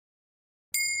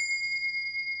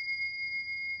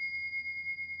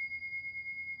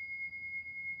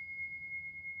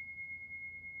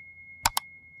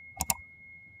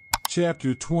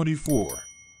Chapter 24.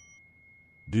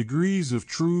 Degrees of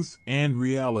Truth and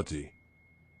Reality.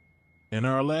 In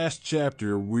our last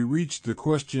chapter, we reached the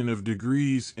question of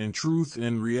degrees in truth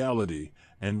and reality,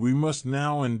 and we must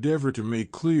now endeavor to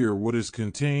make clear what is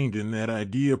contained in that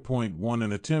idea. Point 1.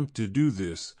 An attempt to do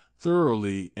this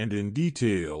thoroughly and in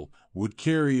detail would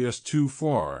carry us too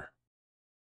far.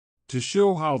 To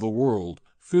show how the world,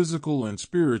 physical and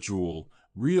spiritual,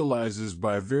 realizes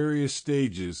by various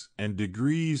stages and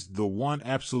degrees the one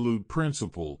absolute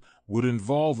principle would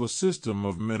involve a system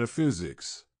of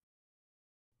metaphysics.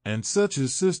 And such a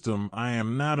system I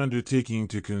am not undertaking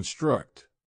to construct.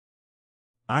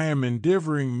 I am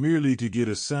endeavoring merely to get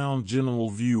a sound general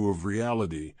view of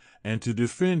reality and to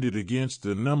defend it against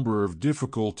a number of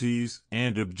difficulties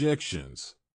and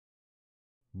objections.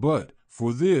 But,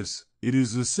 for this, it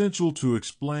is essential to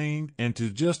explain and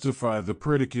to justify the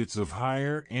predicates of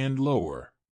higher and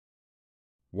lower.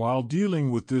 While dealing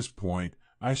with this point,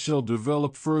 I shall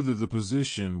develop further the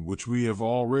position which we have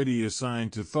already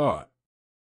assigned to thought.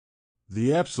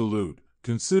 The absolute,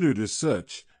 considered as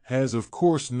such, has of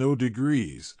course no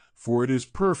degrees, for it is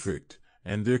perfect,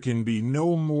 and there can be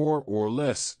no more or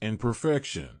less in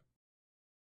perfection.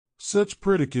 Such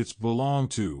predicates belong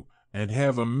to, and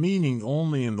have a meaning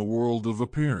only in the world of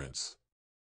appearance.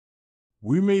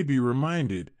 We may be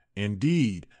reminded,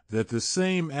 indeed, that the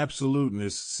same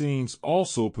absoluteness seems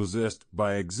also possessed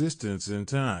by existence in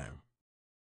time.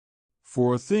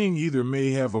 For a thing either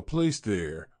may have a place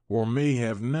there, or may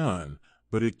have none,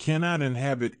 but it cannot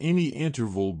inhabit any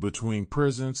interval between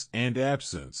presence and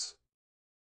absence.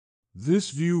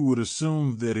 This view would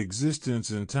assume that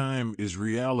existence in time is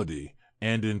reality,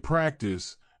 and in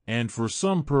practice, and for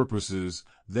some purposes,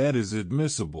 that is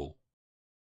admissible.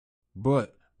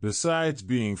 But, besides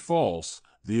being false,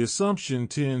 the assumption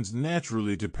tends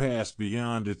naturally to pass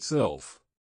beyond itself.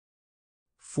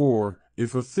 For,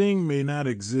 if a thing may not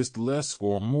exist less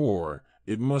or more,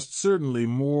 it must certainly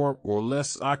more or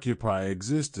less occupy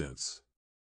existence.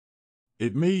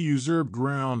 It may usurp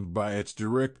ground by its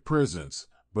direct presence,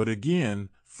 but again,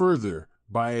 further,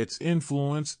 by its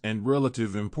influence and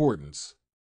relative importance.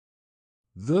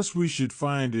 Thus we should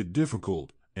find it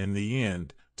difficult, in the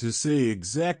end, to say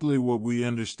exactly what we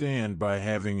understand by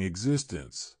having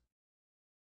existence.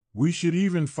 We should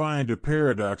even find a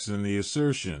paradox in the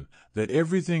assertion that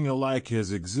everything alike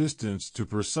has existence to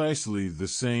precisely the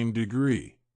same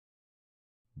degree.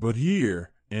 But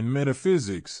here, in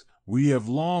metaphysics, we have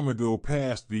long ago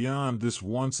passed beyond this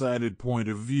one-sided point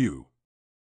of view.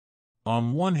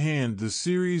 On one hand, the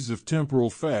series of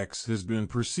temporal facts has been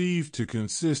perceived to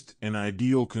consist in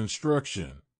ideal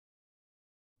construction.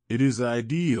 It is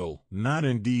ideal, not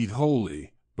indeed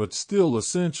wholly, but still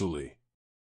essentially.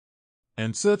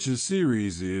 And such a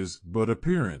series is but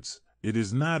appearance. It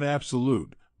is not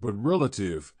absolute, but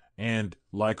relative, and,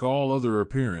 like all other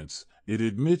appearance, it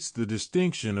admits the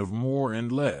distinction of more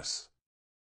and less.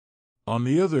 On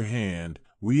the other hand,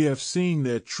 we have seen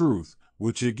that truth,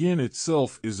 which again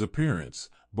itself is appearance,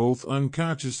 both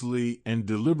unconsciously and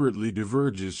deliberately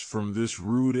diverges from this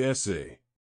rude essay.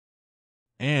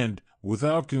 And,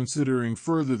 without considering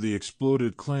further the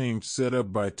exploded claims set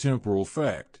up by temporal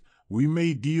fact, we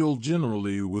may deal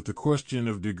generally with the question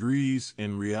of degrees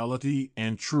in reality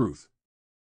and truth.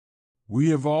 We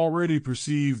have already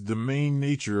perceived the main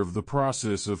nature of the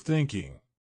process of thinking.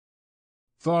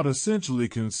 Thought essentially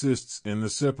consists in the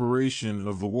separation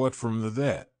of the what from the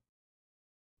that.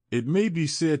 It may be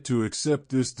said to accept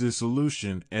this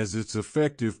dissolution as its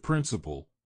effective principle.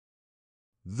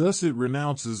 Thus it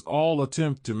renounces all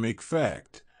attempt to make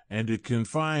fact, and it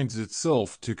confines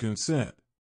itself to consent.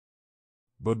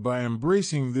 But by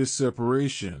embracing this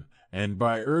separation, and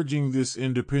by urging this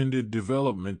independent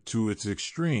development to its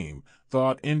extreme,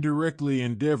 thought indirectly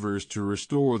endeavors to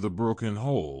restore the broken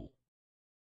whole.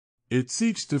 It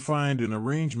seeks to find an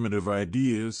arrangement of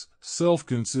ideas,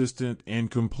 self-consistent and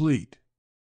complete.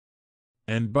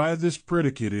 And by this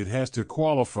predicate it has to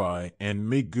qualify and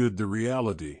make good the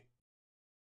reality.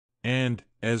 And,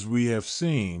 as we have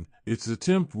seen, its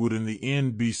attempt would in the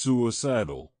end be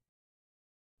suicidal.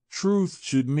 Truth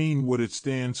should mean what it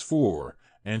stands for,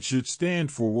 and should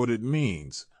stand for what it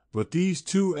means, but these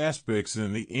two aspects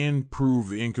in the end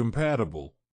prove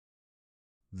incompatible.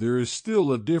 There is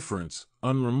still a difference,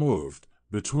 unremoved,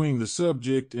 between the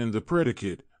subject and the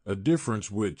predicate, a difference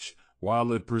which,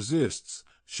 while it persists,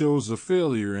 shows a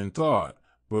failure in thought,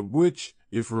 but which,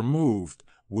 if removed,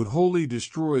 would wholly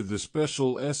destroy the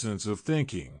special essence of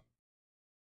thinking.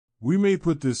 We may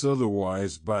put this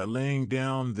otherwise by laying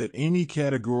down that any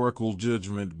categorical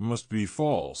judgment must be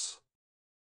false.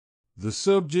 The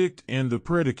subject and the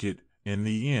predicate, in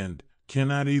the end,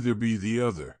 cannot either be the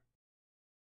other.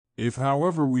 If,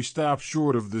 however, we stop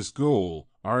short of this goal,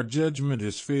 our judgment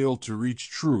has failed to reach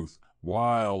truth,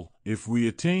 while, if we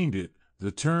attained it,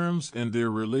 the terms and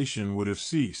their relation would have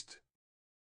ceased.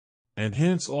 And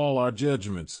hence all our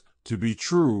judgments, to be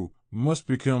true, must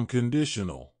become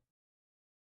conditional.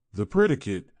 The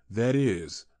predicate, that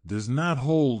is, does not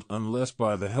hold unless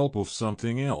by the help of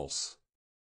something else.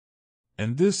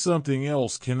 And this something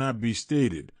else cannot be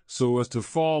stated so as to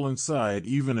fall inside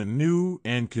even a new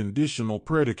and conditional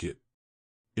predicate.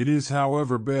 It is,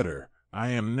 however, better,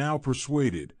 I am now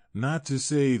persuaded, not to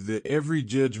say that every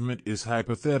judgment is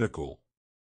hypothetical.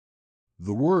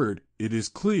 The word, it is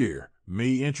clear,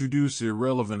 may introduce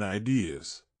irrelevant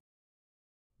ideas.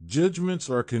 Judgments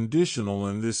are conditional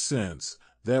in this sense,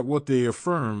 that what they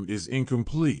affirm is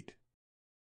incomplete.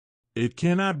 It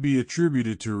cannot be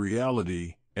attributed to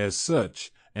reality, as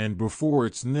such, and before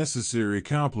its necessary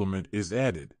complement is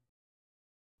added.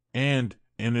 And,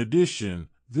 in addition,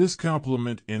 this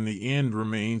complement in the end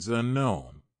remains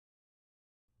unknown.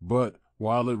 But,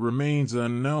 while it remains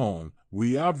unknown,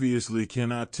 we obviously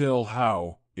cannot tell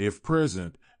how, if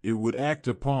present, it would act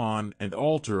upon and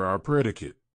alter our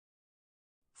predicate.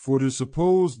 For to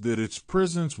suppose that its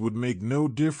presence would make no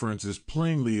difference is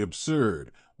plainly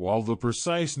absurd, while the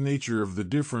precise nature of the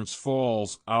difference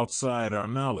falls outside our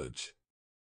knowledge.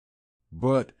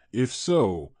 But, if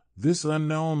so, this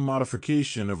unknown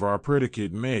modification of our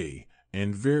predicate may,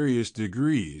 in various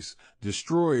degrees,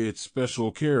 destroy its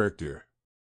special character.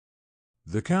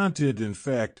 The content, in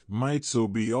fact, might so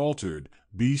be altered,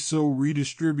 be so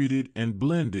redistributed and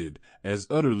blended, as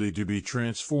utterly to be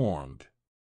transformed.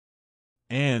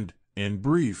 And, in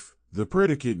brief, the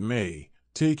predicate may,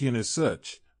 taken as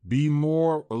such, be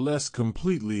more or less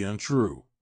completely untrue.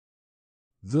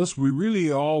 Thus we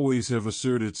really always have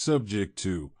asserted subject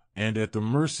to, and at the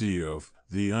mercy of,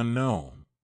 the unknown.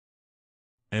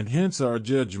 And hence our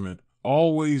judgment,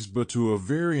 always but to a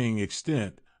varying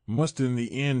extent, must in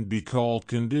the end be called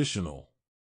conditional.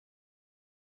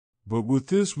 But with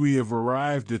this we have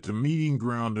arrived at the meeting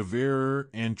ground of error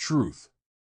and truth.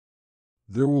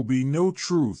 There will be no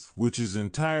truth which is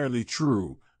entirely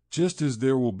true, just as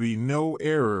there will be no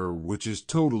error which is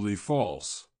totally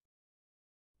false.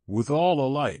 With all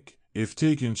alike, if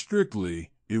taken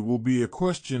strictly, it will be a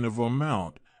question of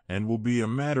amount, and will be a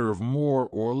matter of more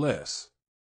or less.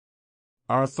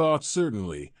 Our thoughts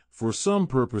certainly, for some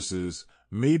purposes,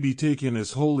 may be taken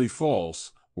as wholly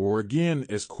false, or again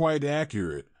as quite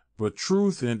accurate, but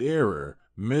truth and error,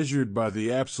 measured by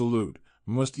the absolute,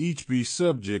 must each be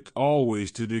subject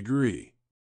always to degree.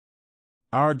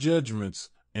 Our judgments,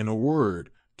 in a word,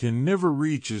 can never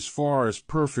reach as far as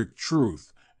perfect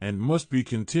truth, and must be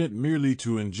content merely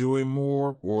to enjoy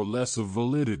more or less of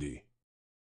validity.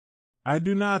 I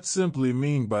do not simply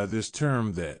mean by this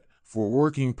term that, for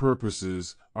working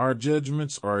purposes, our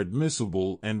judgments are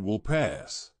admissible and will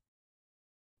pass.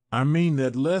 I mean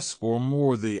that less or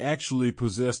more they actually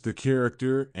possess the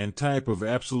character and type of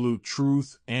absolute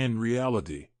truth and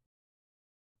reality.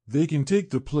 They can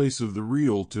take the place of the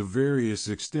real to various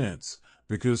extents,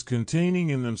 because containing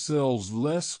in themselves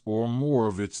less or more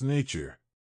of its nature.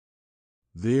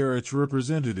 They are its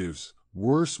representatives,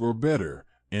 worse or better,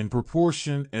 in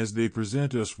proportion as they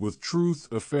present us with truth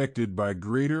affected by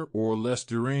greater or less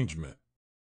derangement.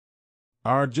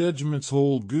 Our judgments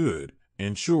hold good,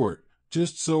 in short,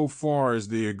 just so far as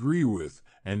they agree with,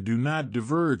 and do not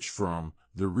diverge from,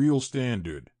 the real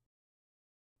standard.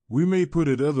 We may put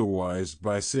it otherwise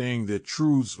by saying that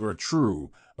truths are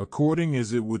true, according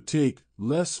as it would take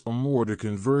less or more to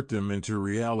convert them into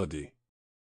reality.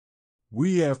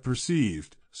 We have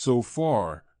perceived, so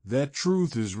far, that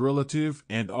truth is relative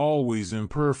and always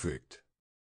imperfect.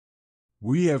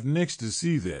 We have next to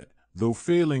see that, though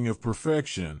failing of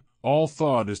perfection, all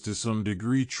thought is to some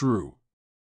degree true.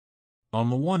 On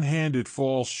the one hand it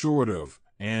falls short of,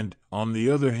 and, on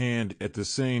the other hand, at the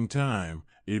same time,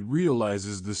 it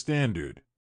realizes the standard.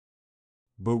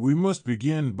 But we must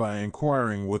begin by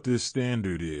inquiring what this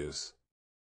standard is.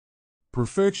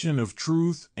 Perfection of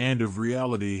truth and of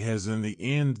reality has in the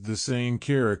end the same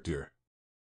character.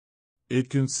 It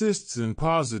consists in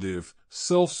positive,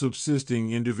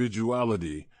 self-subsisting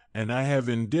individuality, and I have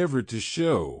endeavored to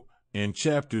show, in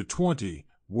Chapter 20,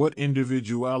 what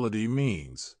individuality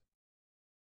means.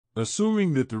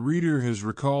 Assuming that the reader has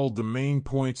recalled the main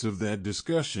points of that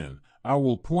discussion, I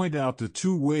will point out the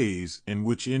two ways in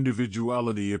which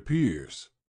individuality appears.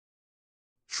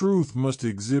 Truth must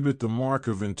exhibit the mark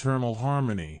of internal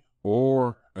harmony,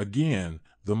 or, again,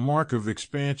 the mark of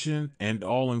expansion and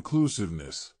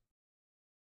all-inclusiveness.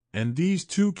 And these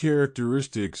two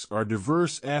characteristics are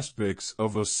diverse aspects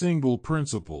of a single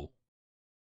principle.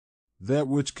 That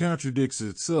which contradicts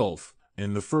itself,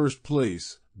 in the first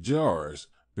place, jars,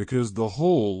 because the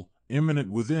whole,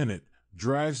 immanent within it,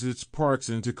 drives its parts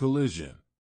into collision.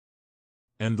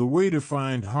 And the way to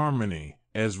find harmony,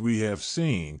 as we have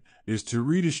seen, is to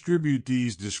redistribute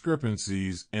these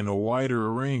discrepancies in a wider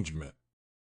arrangement.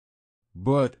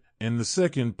 But, in the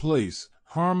second place,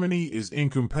 harmony is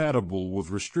incompatible with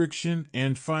restriction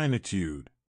and finitude.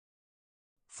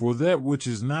 For that which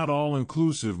is not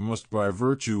all-inclusive must by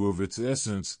virtue of its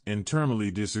essence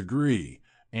internally disagree,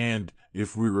 and,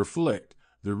 if we reflect,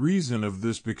 the reason of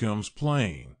this becomes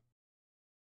plain.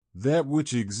 That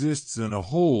which exists in a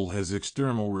whole has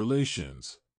external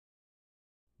relations.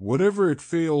 Whatever it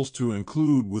fails to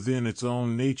include within its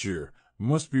own nature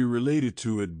must be related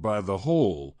to it by the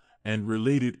whole, and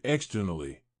related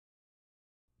externally.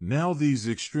 Now these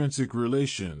extrinsic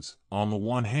relations, on the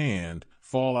one hand,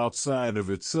 fall outside of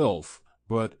itself,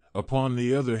 but, upon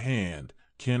the other hand,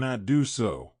 cannot do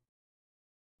so.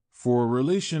 For a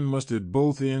relation must at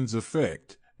both ends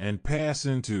affect, and pass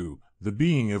into, the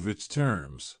being of its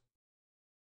terms.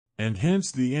 And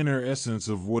hence the inner essence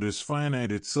of what is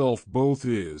finite itself both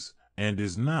is, and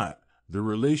is not, the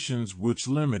relations which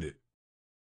limit it.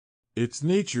 Its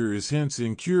nature is hence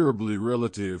incurably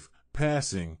relative,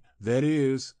 passing, that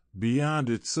is, beyond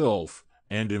itself,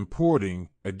 and importing,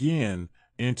 again,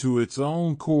 into its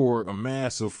own core a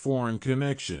mass of foreign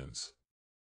connections.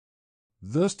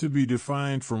 Thus to be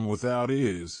defined from without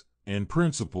is, in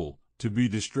principle, to be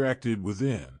distracted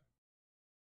within.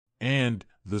 And,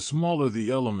 the smaller the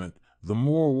element, the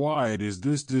more wide is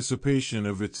this dissipation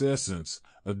of its essence,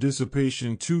 a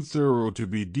dissipation too thorough to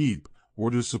be deep,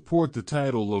 or to support the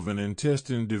title of an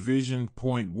intestine division.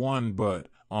 1. But,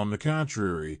 on the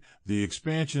contrary, the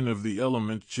expansion of the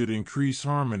element should increase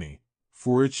harmony,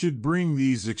 for it should bring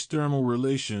these external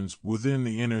relations within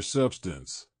the inner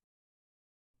substance.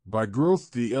 By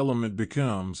growth the element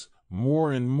becomes,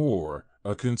 more and more,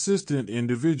 a consistent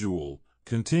individual,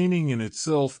 containing in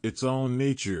itself its own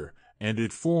nature, and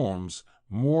it forms,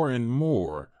 more and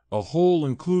more, a whole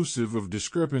inclusive of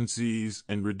discrepancies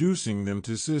and reducing them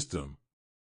to system.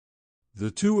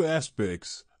 The two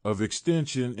aspects, of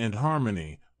extension and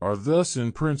harmony, are thus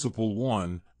in principle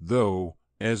one, though,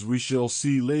 as we shall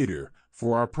see later,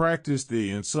 for our practice they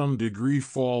in some degree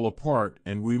fall apart,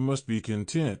 and we must be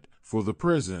content, for the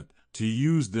present, to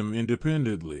use them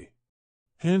independently.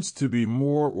 Hence to be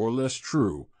more or less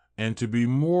true, and to be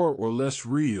more or less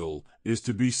real, is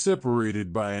to be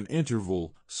separated by an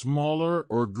interval, smaller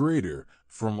or greater,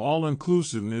 from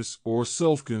all-inclusiveness or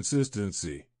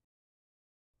self-consistency.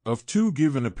 Of two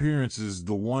given appearances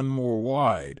the one more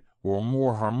wide, or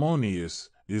more harmonious,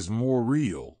 is more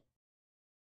real.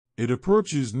 It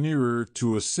approaches nearer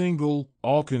to a single,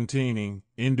 all-containing,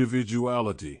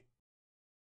 individuality.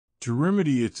 To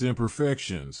remedy its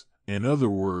imperfections, in other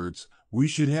words, we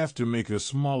should have to make a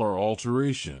smaller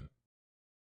alteration.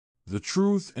 The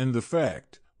truth and the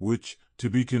fact, which, to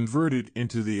be converted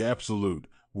into the absolute,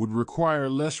 would require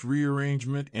less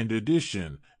rearrangement and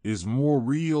addition, is more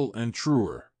real and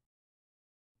truer.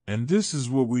 And this is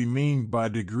what we mean by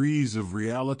degrees of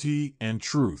reality and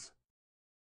truth.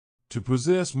 To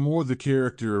possess more the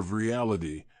character of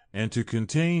reality, and to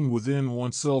contain within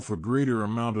oneself a greater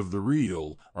amount of the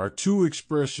real, are two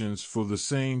expressions for the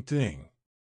same thing.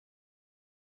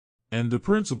 And the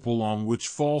principle on which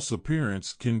false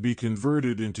appearance can be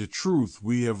converted into truth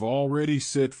we have already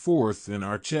set forth in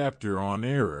our chapter on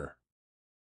error.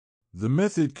 The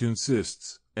method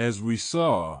consists, as we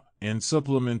saw, in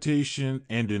supplementation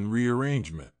and in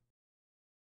rearrangement.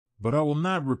 But I will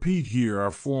not repeat here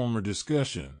our former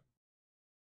discussion.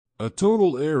 A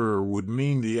total error would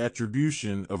mean the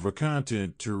attribution of a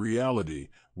content to reality,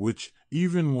 which,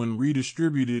 even when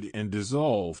redistributed and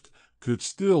dissolved, could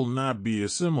still not be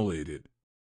assimilated.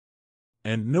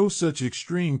 And no such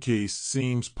extreme case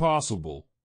seems possible.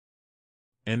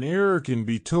 An error can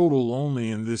be total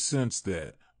only in this sense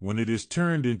that, when it is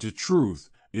turned into truth,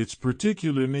 its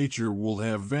particular nature will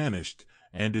have vanished,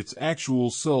 and its actual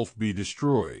self be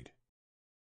destroyed.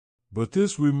 But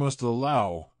this we must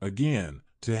allow, again,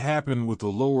 to happen with the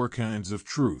lower kinds of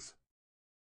truth.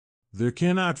 There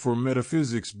cannot for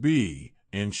metaphysics be,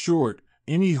 in short,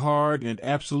 any hard and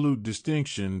absolute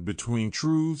distinction between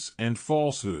truths and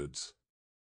falsehoods.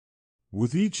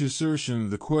 With each assertion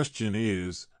the question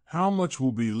is, how much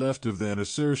will be left of that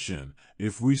assertion,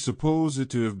 if we suppose it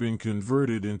to have been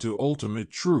converted into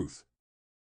ultimate truth?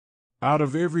 Out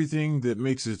of everything that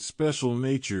makes its special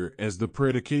nature as the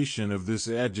predication of this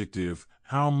adjective,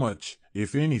 how much,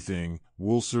 if anything,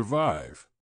 will survive?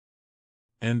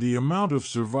 And the amount of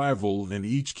survival in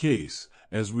each case,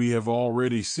 as we have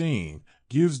already seen,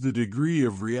 gives the degree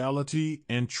of reality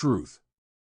and truth.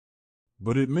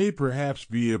 But it may perhaps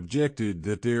be objected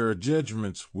that there are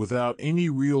judgments without any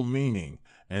real meaning,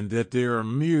 and that there are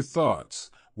mere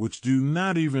thoughts, which do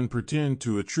not even pretend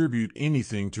to attribute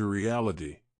anything to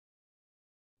reality.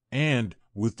 And,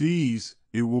 with these,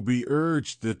 it will be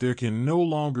urged that there can no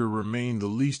longer remain the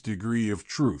least degree of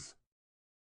truth.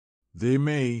 They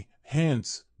may,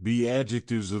 hence, be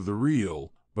adjectives of the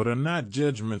real, but are not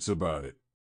judgments about it.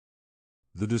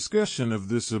 The discussion of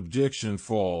this objection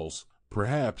falls,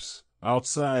 perhaps,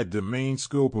 outside the main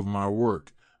scope of my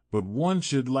work, but one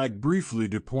should like briefly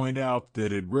to point out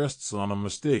that it rests on a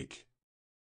mistake.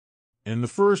 In the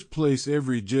first place,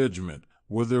 every judgment,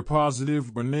 whether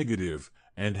positive or negative,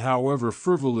 and however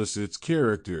frivolous its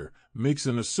character, makes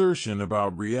an assertion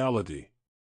about reality.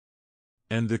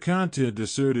 And the content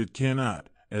asserted cannot,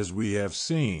 as we have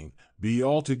seen, be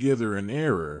altogether an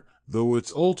error, though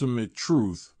its ultimate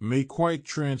truth may quite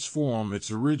transform its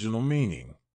original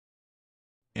meaning.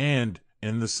 And,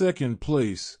 in the second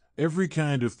place, every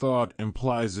kind of thought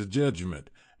implies a judgment,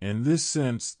 in this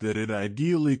sense that it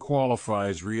ideally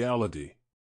qualifies reality.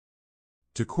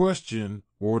 To question,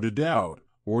 or to doubt,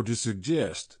 or to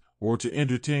suggest, or to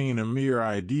entertain a mere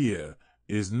idea,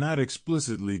 is not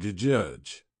explicitly to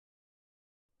judge.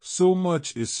 So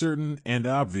much is certain and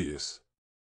obvious.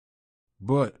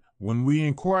 But, when we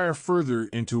inquire further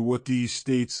into what these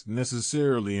states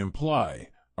necessarily imply,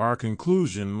 our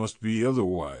conclusion must be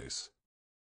otherwise.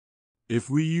 If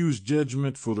we use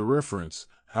judgment for the reference,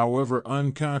 however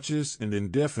unconscious and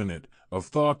indefinite, of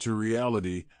thought to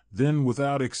reality, then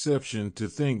without exception to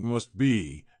think must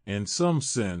be, in some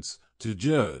sense, to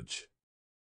judge.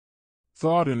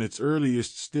 Thought in its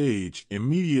earliest stage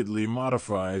immediately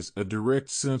modifies a direct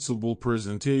sensible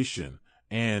presentation,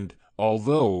 and,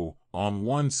 although, on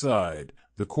one side,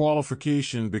 the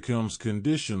qualification becomes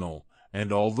conditional,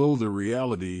 and although the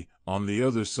reality, on the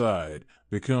other side,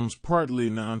 becomes partly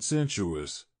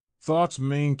nonsensuous, thought's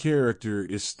main character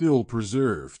is still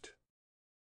preserved.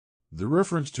 The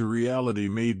reference to reality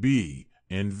may be,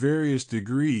 in various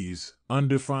degrees,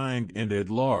 undefined and at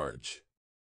large.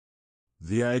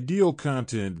 The ideal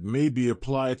content may be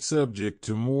applied subject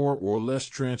to more or less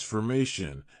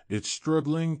transformation, its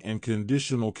struggling and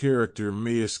conditional character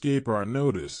may escape our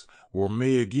notice, or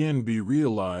may again be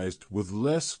realized with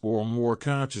less or more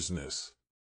consciousness.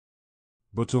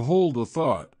 But to hold a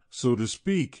thought, so to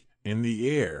speak, in the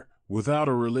air, without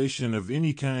a relation of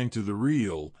any kind to the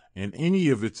real, in any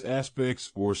of its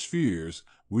aspects or spheres,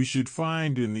 we should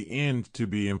find in the end to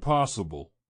be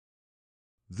impossible.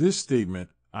 This statement,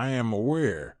 I am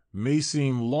aware, may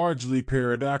seem largely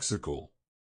paradoxical.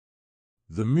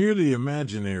 The merely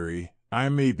imaginary, I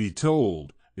may be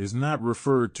told, is not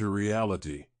referred to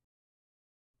reality.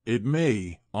 It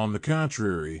may, on the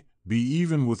contrary, be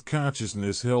even with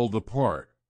consciousness held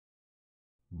apart.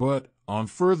 But, on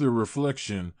further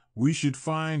reflection, we should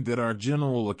find that our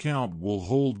general account will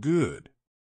hold good.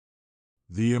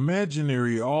 The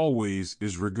imaginary always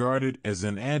is regarded as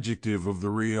an adjective of the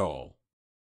real.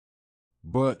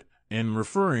 But, in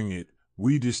referring it,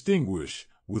 we distinguish,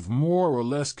 with more or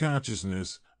less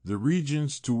consciousness, the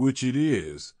regions to which it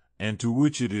is, and to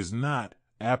which it is not,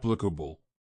 applicable.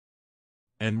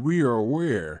 And we are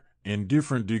aware, in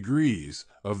different degrees,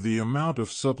 of the amount of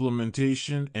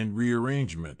supplementation and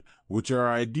rearrangement which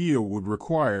our idea would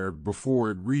require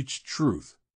before it reached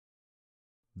truth.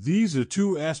 These are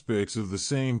two aspects of the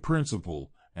same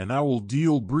principle, and I will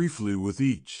deal briefly with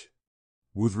each.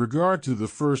 With regard to the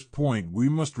first point, we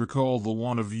must recall the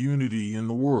want of unity in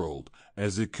the world,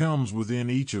 as it comes within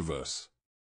each of us.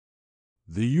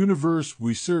 The universe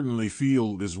we certainly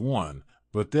feel is one,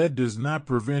 but that does not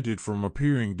prevent it from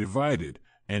appearing divided,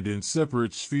 and in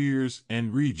separate spheres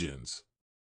and regions.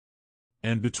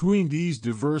 And between these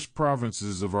diverse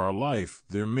provinces of our life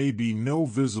there may be no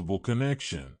visible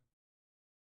connection.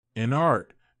 In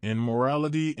art, in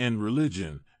morality and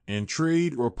religion, in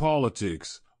trade or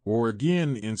politics, or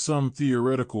again in some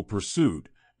theoretical pursuit,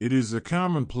 it is a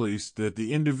commonplace that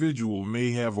the individual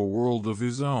may have a world of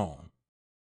his own.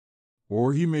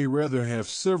 Or he may rather have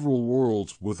several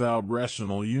worlds without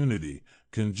rational unity,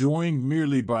 conjoined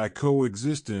merely by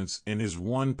coexistence in his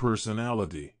one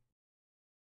personality.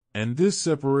 And this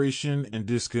separation and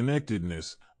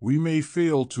disconnectedness, we may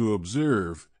fail to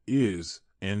observe, is,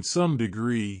 in some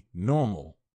degree,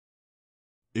 normal.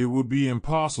 It would be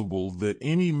impossible that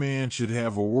any man should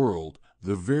have a world,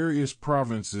 the various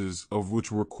provinces of which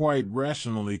were quite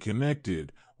rationally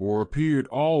connected, or appeared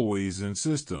always in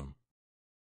system.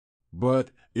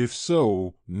 But, if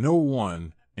so, no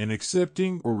one, and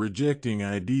accepting or rejecting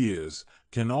ideas,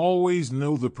 can always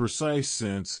know the precise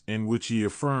sense in which he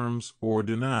affirms or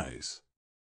denies.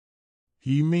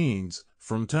 He means,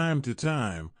 from time to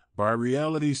time, by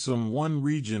reality some one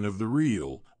region of the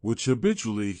real, which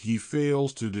habitually he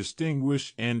fails to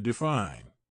distinguish and define.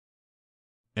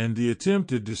 And the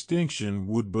attempted distinction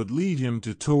would but lead him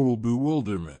to total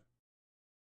bewilderment.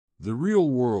 The real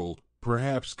world,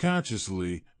 perhaps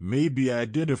consciously, may be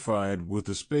identified with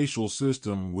the spatial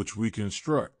system which we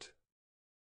construct.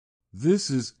 This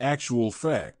is actual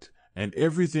fact, and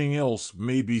everything else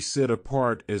may be set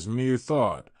apart as mere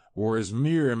thought, or as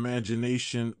mere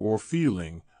imagination or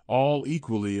feeling, all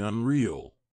equally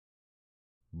unreal.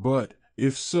 But,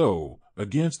 if so,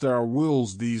 against our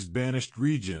wills these banished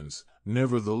regions,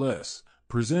 nevertheless,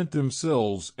 present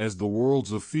themselves as the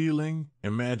worlds of feeling,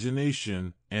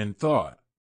 imagination, and thought.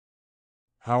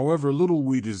 However little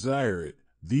we desire it,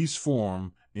 these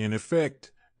form, in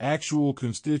effect, actual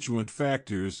constituent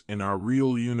factors in our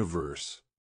real universe.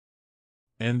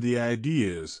 And the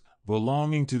ideas,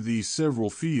 belonging to these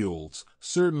several fields,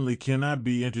 certainly cannot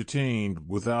be entertained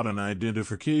without an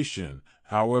identification,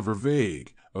 however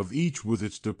vague, of each with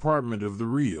its department of the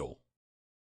real.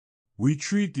 We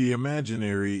treat the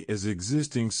imaginary as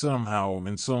existing somehow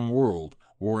in some world,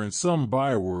 or in some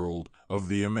by-world, of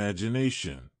the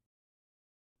imagination.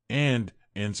 And,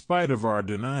 in spite of our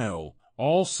denial,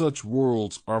 all such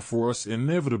worlds are for us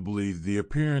inevitably the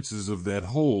appearances of that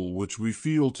whole which we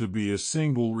feel to be a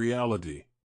single reality.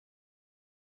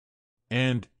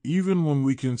 And, even when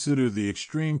we consider the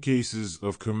extreme cases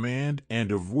of command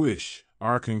and of wish,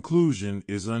 our conclusion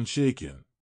is unshaken.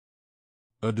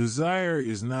 A desire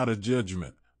is not a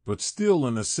judgment, but still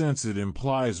in a sense it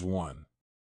implies one.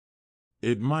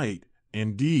 It might,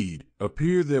 indeed,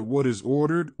 appear that what is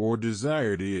ordered or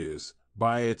desired is,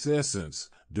 by its essence,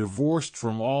 divorced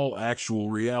from all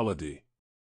actual reality.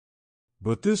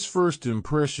 But this first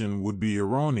impression would be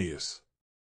erroneous.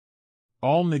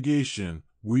 All negation,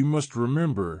 we must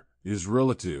remember, is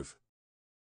relative.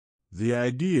 The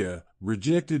idea,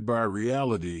 rejected by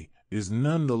reality, is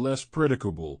none the less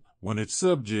predicable when its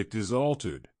subject is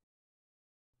altered.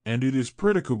 And it is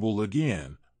predicable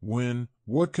again when,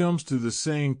 what comes to the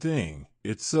same thing,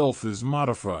 itself is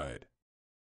modified.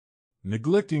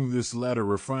 Neglecting this latter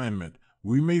refinement,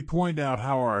 we may point out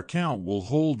how our account will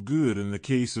hold good in the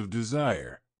case of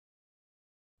desire.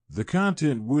 The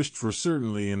content wished for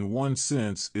certainly in one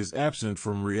sense is absent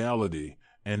from reality,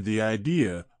 and the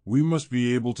idea, we must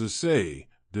be able to say,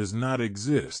 does not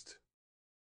exist.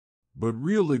 But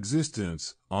real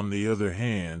existence, on the other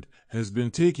hand, has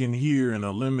been taken here in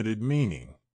a limited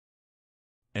meaning.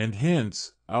 And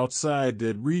hence, outside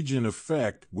that region of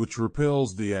fact which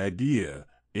repels the idea,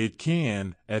 it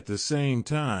can, at the same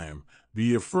time,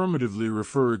 be affirmatively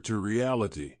referred to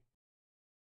reality.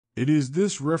 It is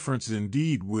this reference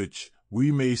indeed which,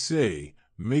 we may say,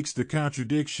 makes the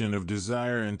contradiction of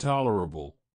desire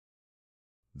intolerable.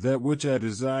 That which I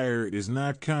desire is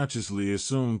not consciously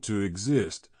assumed to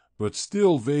exist, but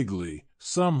still vaguely,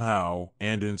 somehow,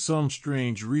 and in some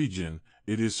strange region,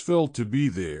 it is felt to be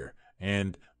there,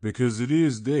 and, because it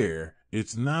is there,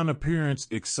 its non-appearance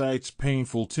excites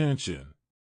painful tension.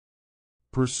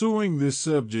 Pursuing this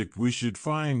subject, we should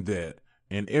find that,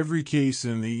 in every case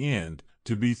in the end,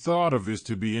 to be thought of is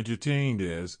to be entertained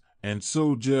as, and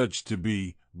so judged to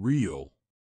be, real.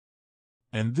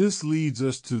 And this leads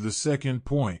us to the second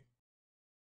point.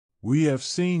 We have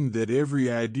seen that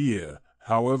every idea,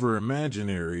 however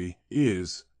imaginary,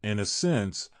 is, in a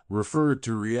sense, referred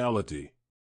to reality.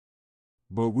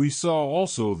 But we saw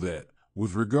also that,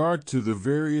 with regard to the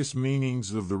various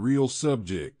meanings of the real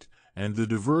subject, and the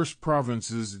diverse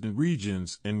provinces and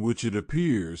regions in which it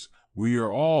appears, we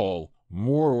are all,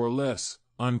 more or less,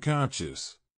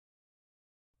 unconscious.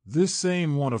 This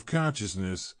same want of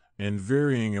consciousness, in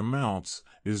varying amounts,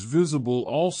 is visible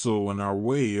also in our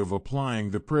way of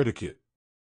applying the predicate.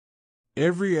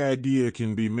 Every idea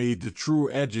can be made the true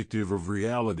adjective of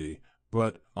reality,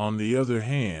 but, on the other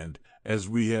hand, as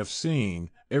we have seen,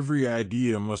 every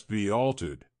idea must be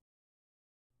altered.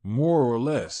 More or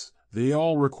less, they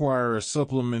all require a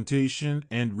supplementation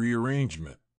and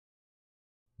rearrangement.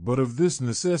 But of this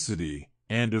necessity,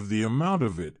 and of the amount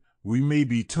of it, we may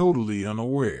be totally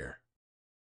unaware.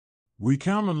 We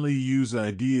commonly use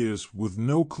ideas with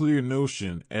no clear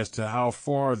notion as to how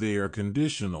far they are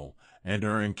conditional, and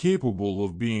are incapable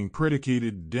of being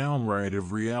predicated downright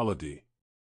of reality.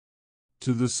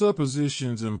 To the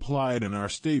suppositions implied in our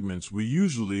statements we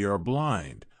usually are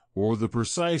blind, or the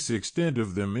precise extent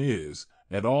of them is,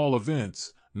 at all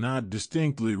events, not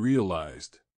distinctly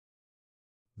realized.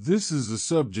 This is a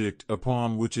subject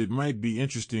upon which it might be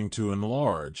interesting to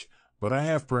enlarge, but I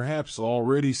have perhaps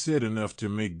already said enough to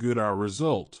make good our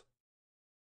result.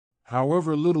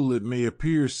 However little it may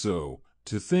appear so,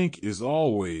 to think is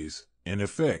always, in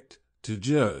effect, to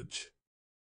judge.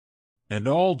 And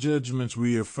all judgments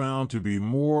we have found to be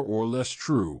more or less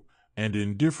true, and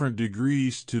in different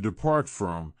degrees to depart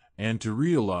from, and to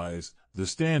realize, the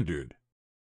standard.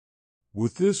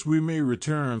 With this we may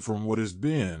return from what has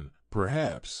been,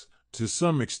 perhaps, to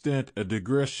some extent a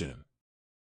digression.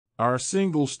 Our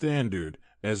single standard,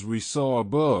 as we saw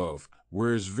above,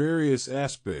 wears various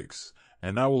aspects,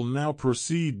 and I will now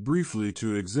proceed briefly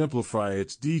to exemplify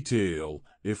its detail.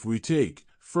 If we take,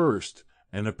 first,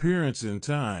 an appearance in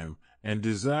time, and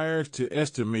desire to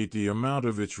estimate the amount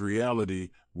of its reality,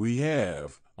 we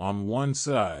have, on one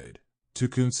side, to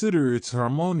consider its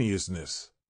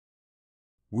harmoniousness.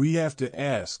 We have to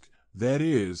ask, that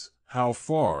is, how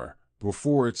far,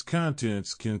 before its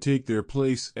contents can take their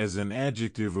place as an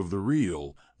adjective of the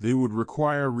real, they would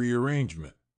require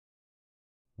rearrangement.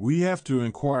 We have to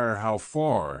inquire how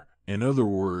far, in other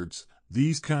words,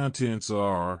 these contents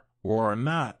are, or are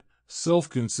not,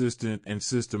 self-consistent and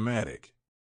systematic.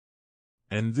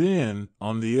 And then,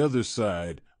 on the other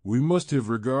side, we must have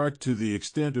regard to the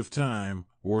extent of time,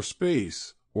 or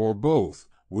space, or both,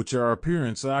 which our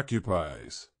appearance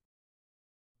occupies.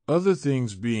 Other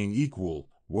things being equal,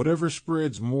 whatever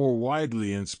spreads more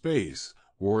widely in space,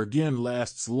 or again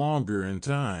lasts longer in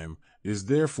time, is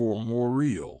therefore more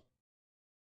real.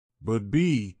 But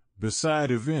beside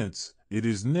events, it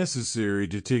is necessary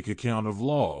to take account of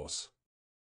laws.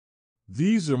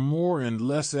 These are more and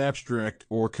less abstract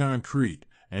or concrete,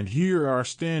 and here our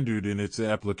standard in its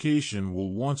application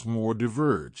will once more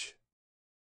diverge.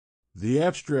 The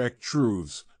abstract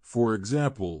truths, for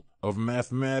example, of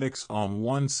mathematics on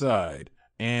one side,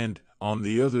 and, on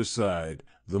the other side,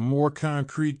 the more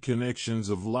concrete connections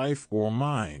of life or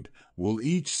mind, will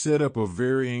each set up a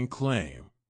varying claim.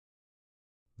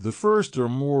 The first are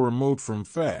more remote from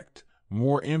fact,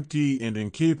 more empty and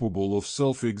incapable of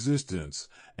self-existence,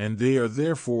 and they are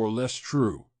therefore less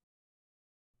true.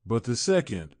 But the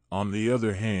second, on the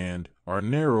other hand, are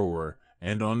narrower,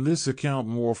 and on this account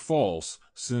more false,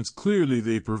 since clearly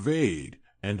they pervade,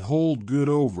 and hold good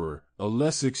over, a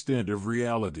less extent of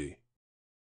reality.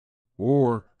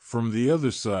 Or, from the other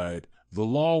side, the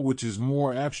law which is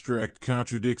more abstract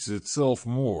contradicts itself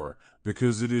more,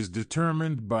 because it is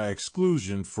determined by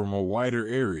exclusion from a wider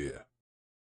area.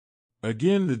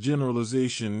 Again, the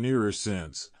generalization nearer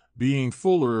sense, being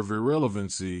fuller of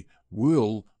irrelevancy,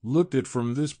 will, looked at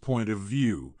from this point of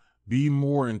view, be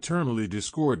more internally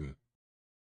discordant.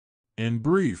 In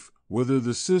brief, whether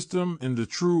the system in the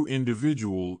true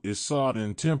individual is sought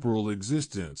in temporal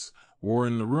existence, or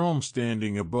in the realm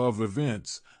standing above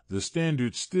events, the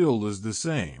standard still is the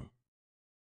same.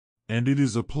 And it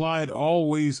is applied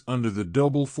always under the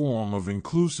double form of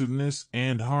inclusiveness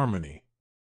and harmony.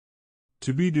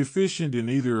 To be deficient in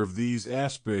either of these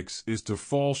aspects is to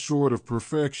fall short of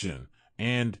perfection,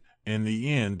 and, in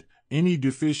the end, any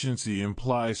deficiency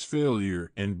implies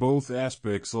failure in both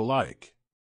aspects alike.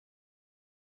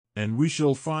 And we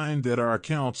shall find that our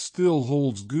account still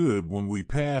holds good when we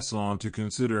pass on to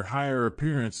consider higher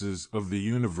appearances of the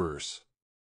universe.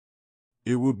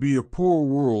 It would be a poor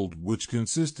world which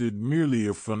consisted merely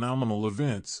of phenomenal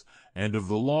events, and of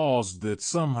the laws that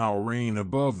somehow reign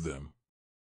above them.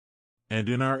 And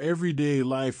in our everyday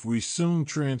life we soon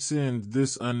transcend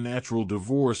this unnatural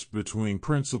divorce between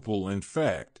principle and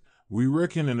fact. We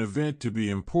reckon an event to be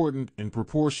important in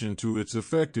proportion to its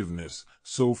effectiveness,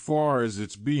 so far as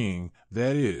its being,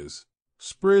 that is,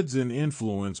 spreads an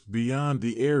influence beyond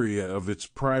the area of its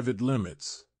private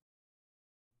limits.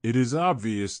 It is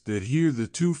obvious that here the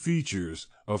two features,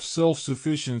 of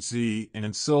self-sufficiency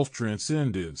and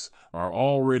self-transcendence, are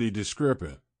already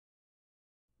discrepant.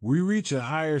 We reach a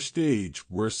higher stage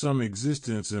where some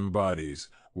existence embodies,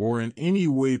 or in any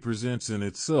way presents in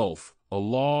itself, a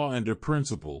law and a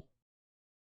principle.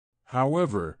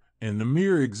 However, in the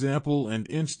mere example and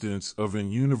instance of an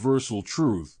universal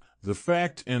truth, the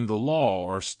fact and the law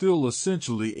are still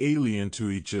essentially alien to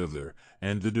each other,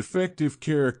 and the defective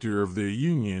character of their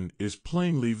union is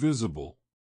plainly visible.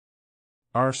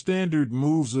 Our standard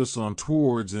moves us on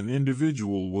towards an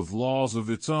individual with laws of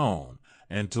its own,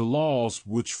 and to laws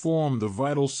which form the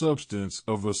vital substance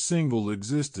of a single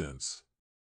existence.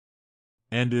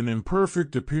 And an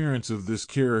imperfect appearance of this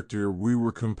character we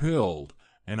were compelled,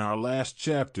 in our last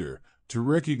chapter, to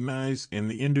recognize in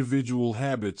the individual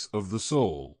habits of the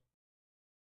soul.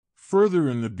 Further,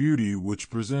 in the beauty which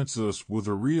presents us with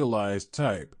a realized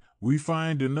type, we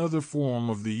find another form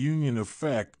of the union of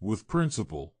fact with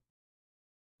principle.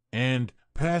 And,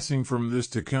 passing from this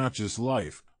to conscious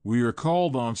life, we are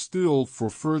called on still for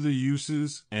further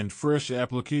uses and fresh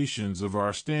applications of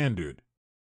our standard.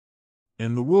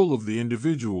 In the will of the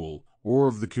individual, or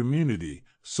of the community,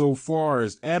 so far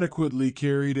as adequately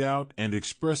carried out and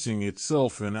expressing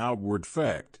itself in outward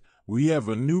fact, we have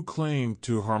a new claim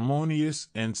to harmonious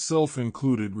and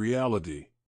self-included reality.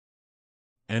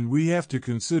 And we have to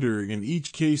consider in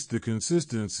each case the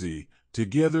consistency,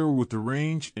 together with the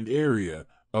range and area,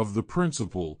 of the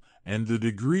principle, and the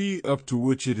degree up to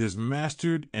which it has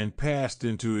mastered and passed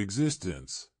into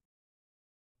existence.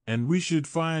 And we should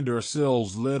find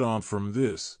ourselves led on from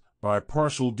this, by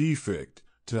partial defect,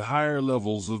 to higher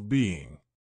levels of being.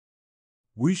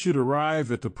 We should arrive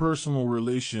at the personal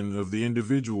relation of the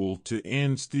individual to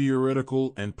ends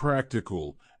theoretical and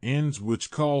practical, ends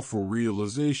which call for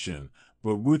realization,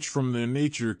 but which from their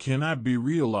nature cannot be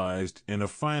realized in a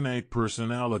finite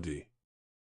personality.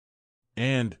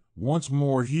 And, once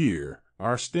more here,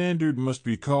 our standard must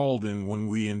be called in when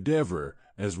we endeavor,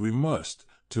 as we must,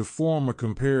 to form a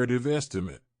comparative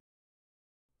estimate.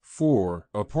 For,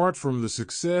 apart from the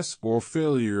success or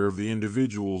failure of the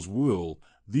individual's will,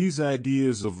 these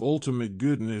ideas of ultimate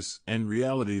goodness and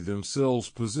reality themselves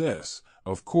possess,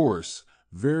 of course,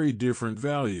 very different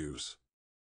values.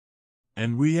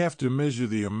 And we have to measure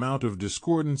the amount of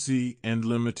discordancy and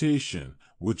limitation,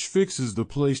 which fixes the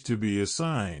place to be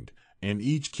assigned, in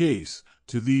each case,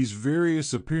 to these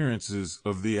various appearances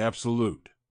of the Absolute.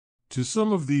 To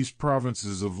some of these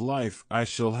provinces of life I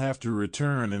shall have to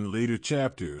return in later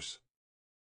chapters.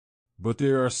 But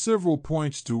there are several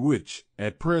points to which,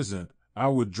 at present, I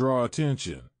would draw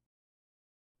attention.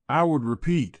 I would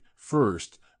repeat,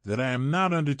 first, that I am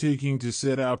not undertaking to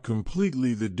set out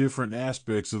completely the different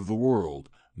aspects of the world,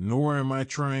 nor am I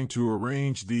trying to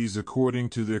arrange these according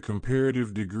to their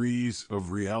comparative degrees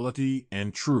of reality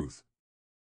and truth.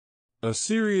 A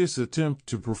serious attempt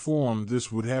to perform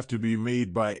this would have to be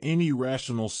made by any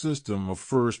rational system of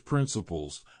first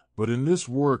principles, but in this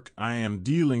work I am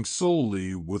dealing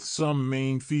solely with some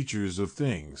main features of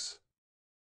things.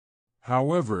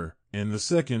 However, in the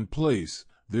second place,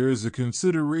 there is a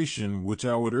consideration which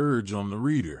I would urge on the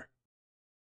reader.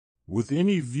 With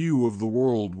any view of the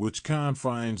world which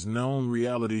confines known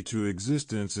reality to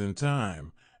existence in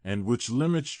time, and which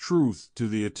limits truth to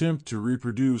the attempt to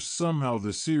reproduce somehow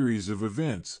the series of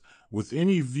events, with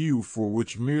any view for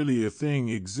which merely a thing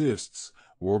exists,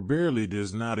 or barely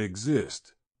does not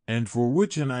exist, and for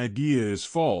which an idea is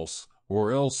false,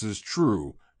 or else is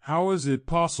true, how is it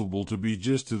possible to be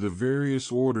just to the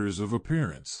various orders of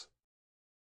appearance?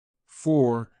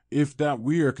 For, if that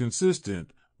we are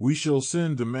consistent, we shall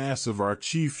send the mass of our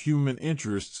chief human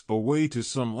interests away to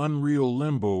some unreal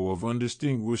limbo of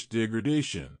undistinguished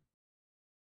degradation.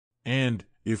 And,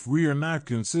 if we are not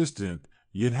consistent,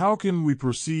 yet how can we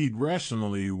proceed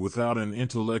rationally without an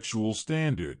intellectual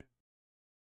standard?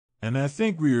 And I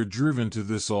think we are driven to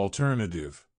this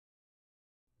alternative.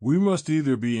 We must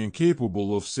either be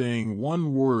incapable of saying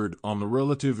one word on the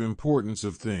relative importance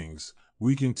of things,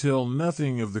 we can tell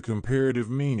nothing of the comparative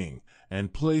meaning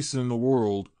and place in the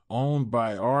world owned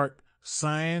by art,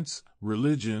 science,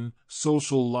 religion,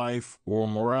 social life, or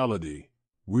morality.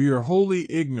 We are wholly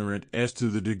ignorant as to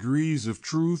the degrees of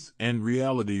truth and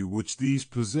reality which these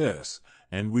possess,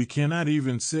 and we cannot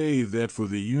even say that for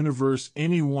the universe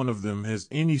any one of them has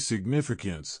any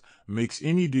significance, makes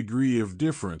any degree of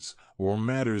difference, or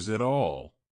matters at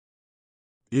all.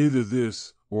 Either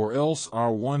this, or else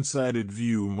our one-sided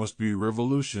view must be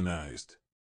revolutionized.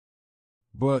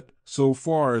 But, so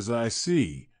far as I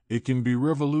see, it can be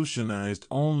revolutionized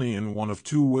only in one of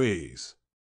two ways.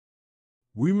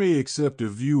 We may accept a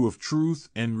view of truth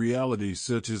and reality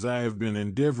such as I have been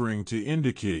endeavoring to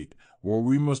indicate, or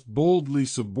we must boldly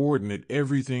subordinate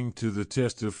everything to the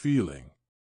test of feeling.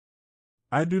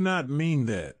 I do not mean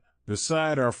that,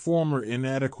 beside our former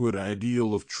inadequate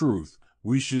ideal of truth,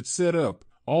 we should set up,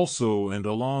 also and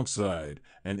alongside,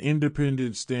 an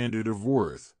independent standard of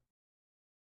worth.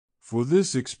 For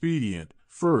this expedient,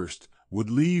 first, would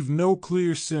leave no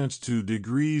clear sense to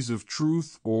degrees of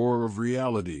truth or of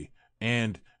reality,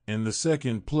 and, in the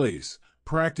second place,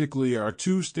 practically our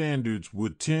two standards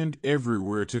would tend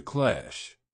everywhere to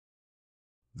clash.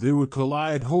 They would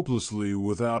collide hopelessly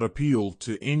without appeal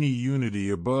to any unity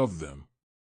above them.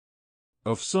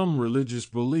 Of some religious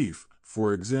belief,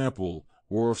 for example,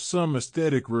 or of some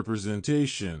aesthetic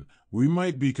representation, we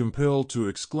might be compelled to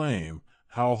exclaim,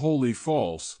 how wholly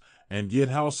false, and yet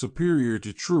how superior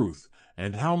to truth,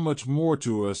 and how much more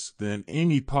to us than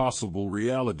any possible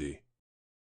reality.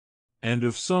 And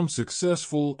of some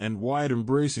successful and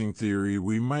wide-embracing theory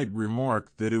we might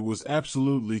remark that it was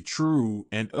absolutely true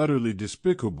and utterly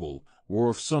despicable, or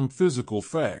of some physical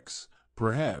facts,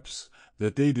 perhaps,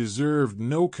 that they deserved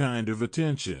no kind of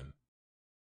attention.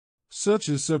 Such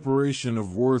a separation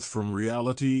of worth from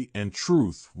reality and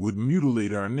truth would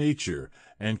mutilate our nature,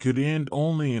 and could end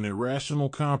only in irrational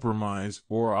compromise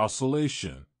or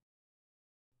oscillation.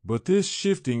 But this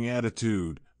shifting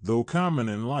attitude, though common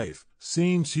in life,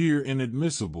 seems here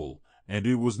inadmissible, and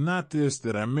it was not this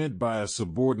that I meant by a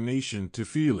subordination to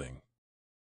feeling.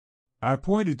 I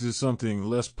pointed to something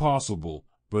less possible,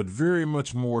 but very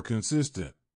much more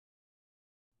consistent.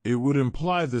 It would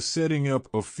imply the setting up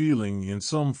of feeling in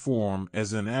some form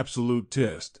as an absolute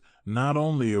test, not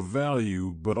only of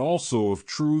value but also of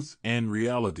truth and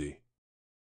reality.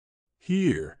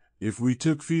 Here, if we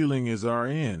took feeling as our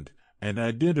end, and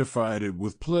identified it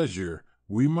with pleasure,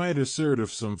 we might assert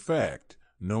of some fact,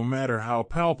 no matter how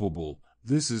palpable,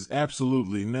 this is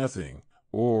absolutely nothing,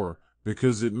 or,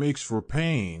 because it makes for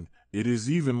pain, it is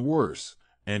even worse,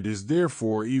 and is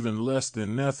therefore even less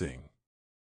than nothing.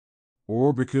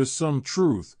 Or because some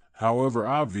truth, however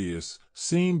obvious,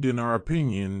 seemed in our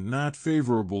opinion not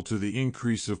favorable to the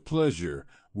increase of pleasure,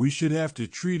 we should have to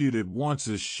treat it at once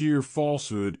as sheer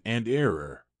falsehood and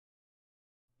error.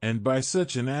 And by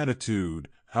such an attitude,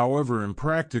 however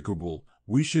impracticable,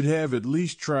 we should have at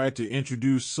least tried to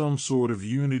introduce some sort of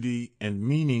unity and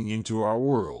meaning into our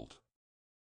world.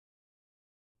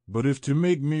 But if to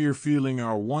make mere feeling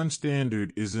our one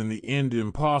standard is in the end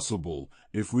impossible,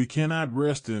 if we cannot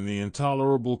rest in the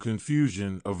intolerable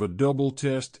confusion of a double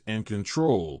test and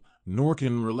control, nor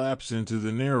can relapse into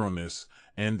the narrowness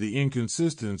and the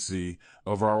inconsistency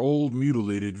of our old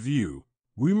mutilated view,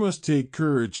 we must take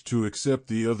courage to accept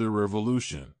the other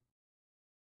revolution.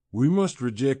 We must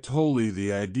reject wholly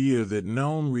the idea that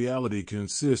known reality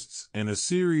consists in a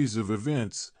series of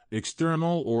events,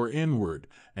 external or inward,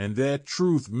 and that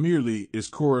truth merely is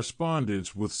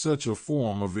correspondence with such a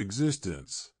form of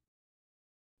existence.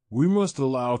 We must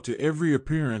allow to every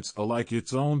appearance alike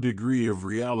its own degree of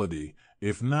reality,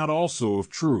 if not also of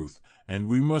truth, and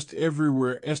we must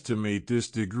everywhere estimate this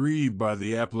degree by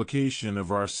the application of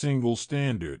our single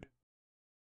standard.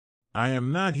 I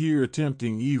am not here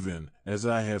attempting even, as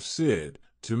I have said,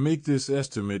 to make this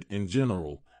estimate in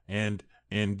general, and,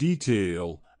 in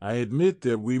detail, I admit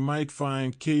that we might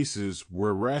find cases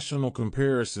where rational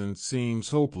comparison seems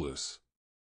hopeless.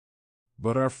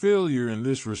 But our failure in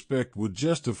this respect would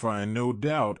justify no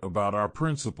doubt about our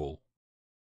principle.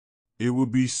 It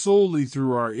would be solely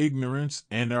through our ignorance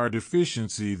and our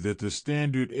deficiency that the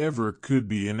standard ever could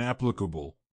be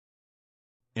inapplicable.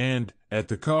 And, at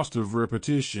the cost of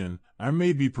repetition, I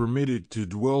may be permitted to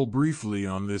dwell briefly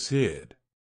on this head.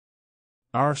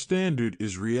 Our standard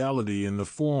is reality in the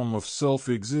form of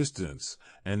self-existence,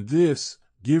 and this,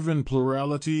 given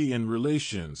plurality in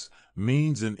relations,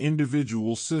 means an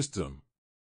individual system.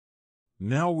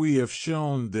 Now we have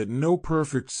shown that no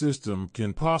perfect system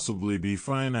can possibly be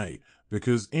finite,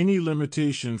 because any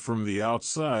limitation from the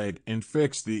outside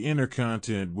infects the inner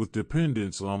content with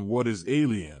dependence on what is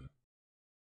alien.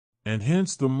 And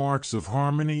hence the marks of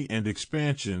harmony and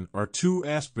expansion are two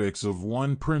aspects of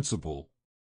one principle.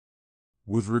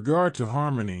 With regard to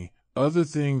harmony, other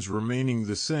things remaining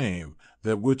the same,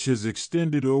 that which has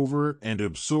extended over and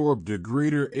absorbed a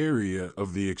greater area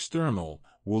of the external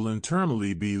will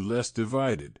internally be less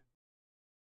divided.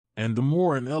 And the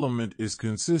more an element is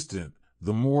consistent,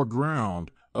 the more ground,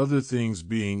 other things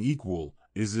being equal,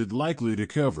 is it likely to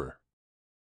cover.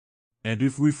 And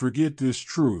if we forget this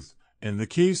truth, in the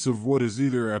case of what is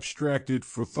either abstracted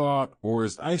for thought or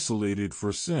is isolated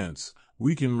for sense,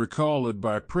 we can recall it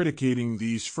by predicating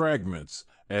these fragments,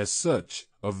 as such,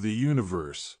 of the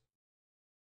universe.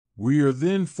 We are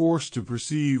then forced to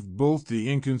perceive both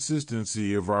the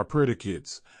inconsistency of our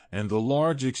predicates and the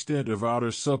large extent of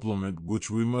outer supplement which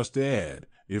we must add,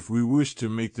 if we wish to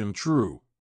make them true.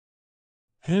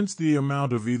 Hence the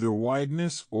amount of either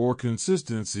wideness or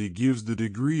consistency gives the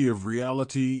degree of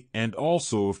reality and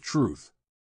also of truth.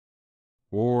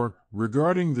 Or,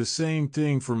 regarding the same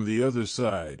thing from the other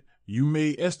side, you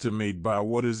may estimate by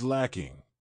what is lacking.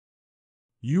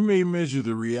 You may measure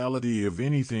the reality of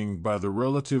anything by the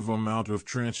relative amount of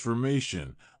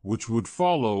transformation, which would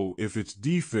follow if its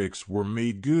defects were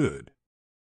made good.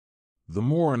 The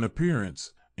more an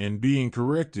appearance, in being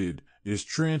corrected, is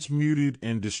transmuted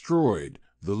and destroyed,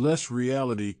 the less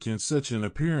reality can such an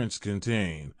appearance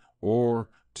contain, or,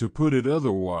 to put it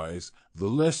otherwise, the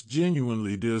less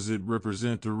genuinely does it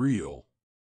represent the real.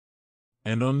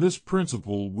 And on this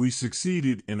principle we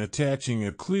succeeded in attaching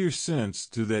a clear sense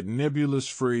to that nebulous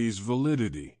phrase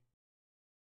validity.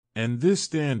 And this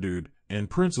standard, and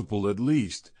principle at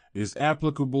least, is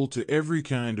applicable to every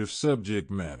kind of subject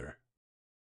matter.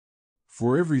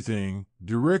 For everything,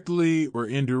 directly or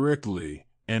indirectly,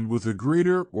 and with a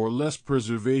greater or less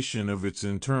preservation of its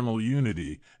internal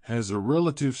unity, has a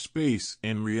relative space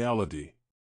in reality.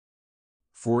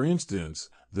 For instance,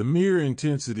 the mere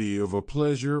intensity of a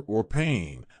pleasure or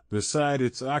pain, beside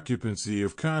its occupancy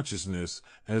of consciousness,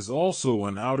 has also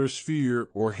an outer sphere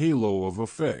or halo of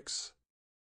effects.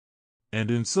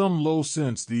 And in some low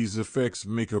sense these effects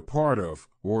make a part of,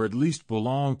 or at least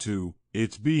belong to,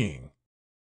 its being.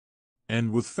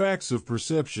 And with facts of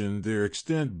perception their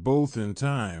extent both in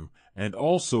time, and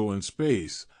also in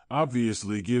space,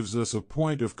 obviously gives us a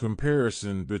point of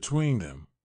comparison between them.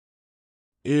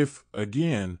 If,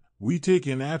 again, we take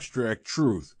an abstract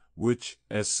truth, which,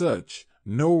 as such,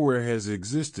 nowhere has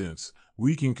existence,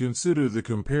 we can consider the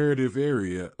comparative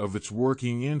area of its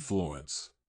working influence.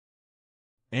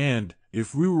 And,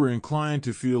 if we were inclined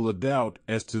to feel a doubt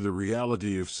as to the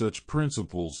reality of such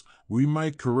principles, we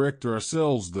might correct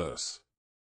ourselves thus.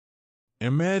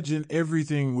 Imagine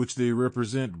everything which they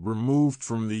represent removed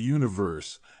from the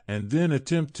universe, and then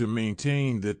attempt to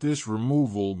maintain that this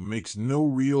removal makes no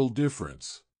real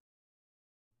difference.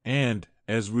 And,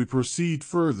 as we proceed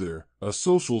further, a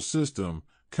social system,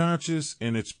 conscious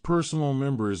in its personal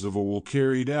members of a will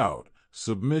carried out,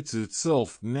 submits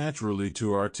itself naturally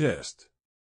to our test.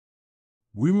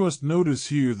 We must notice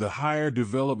here the higher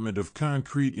development of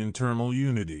concrete internal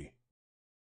unity.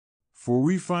 For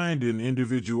we find in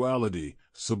individuality,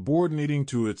 subordinating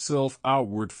to itself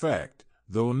outward fact,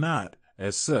 though not,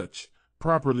 as such,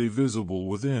 properly visible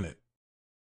within it.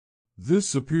 This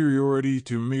superiority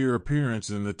to mere appearance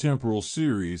in the temporal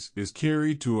series is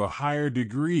carried to a higher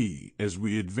degree as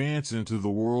we advance into the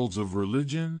worlds of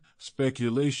religion,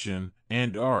 speculation,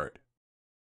 and art.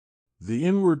 The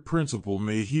inward principle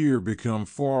may here become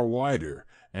far wider,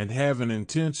 and have an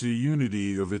intenser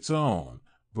unity of its own,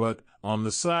 but, on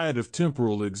the side of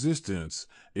temporal existence,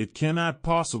 it cannot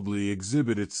possibly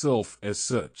exhibit itself as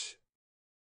such.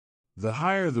 The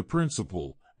higher the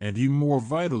principle, and he more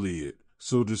vitally it,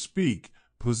 so to speak,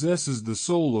 possesses the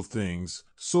soul of things,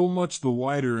 so much the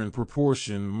wider in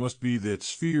proportion must be that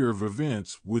sphere of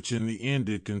events which in the end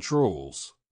it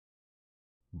controls.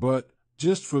 But,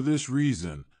 just for this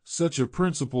reason, such a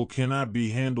principle cannot be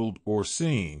handled or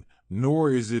seen,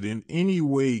 nor is it in any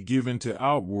way given to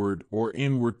outward or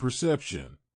inward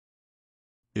perception.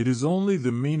 It is only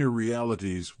the meaner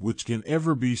realities which can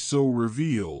ever be so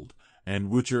revealed, and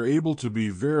which are able to be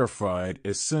verified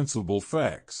as sensible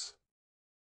facts.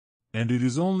 And it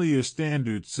is only a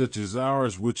standard such as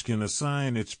ours which can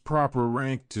assign its proper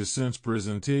rank to sense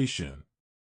presentation.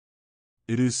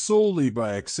 It is solely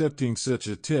by accepting such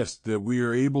a test that we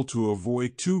are able to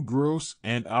avoid two gross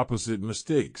and opposite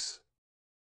mistakes.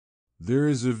 There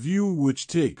is a view which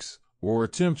takes, or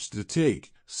attempts to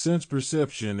take, sense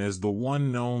perception as the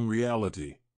one known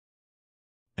reality.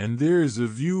 And there is a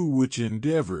view which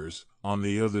endeavors, on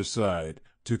the other side,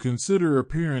 to consider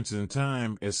appearance in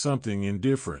time as something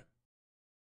indifferent.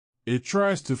 It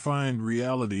tries to find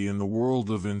reality in the world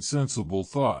of insensible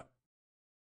thought.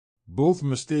 Both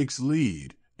mistakes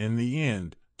lead, in the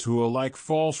end, to a like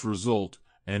false result,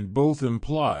 and both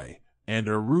imply, and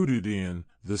are rooted in,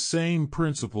 the same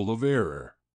principle of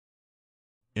error.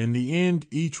 In the end,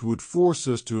 each would force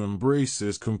us to embrace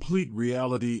as complete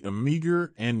reality a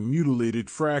meager and mutilated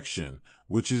fraction,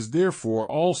 which is therefore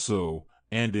also,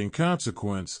 and in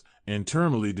consequence,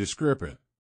 internally discrepant.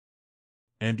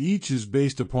 And each is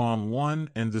based upon one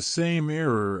and the same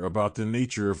error about the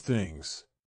nature of things.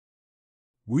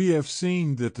 We have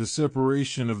seen that the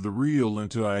separation of the real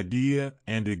into idea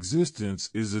and existence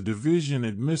is a division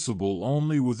admissible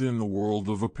only within the world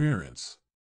of appearance.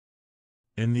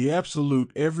 In the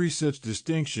absolute, every such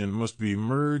distinction must be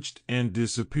merged and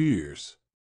disappears.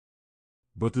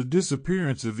 But the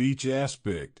disappearance of each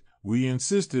aspect, we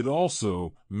insisted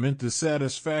also, meant the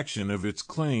satisfaction of its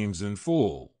claims in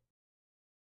full.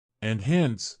 And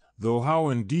hence, though how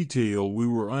in detail we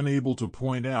were unable to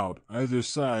point out, either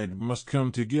side must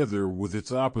come together with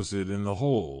its opposite in the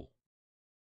whole.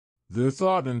 Their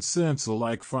thought and sense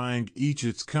alike find each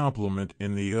its complement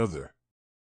in the other.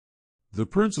 The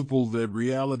principle that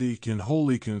reality can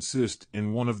wholly consist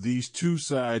in one of these two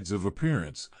sides of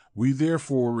appearance, we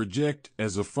therefore reject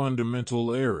as a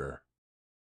fundamental error.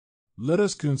 Let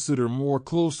us consider more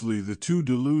closely the two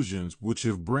delusions which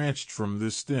have branched from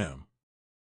this stem.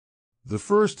 The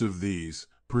first of these,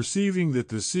 perceiving that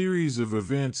the series of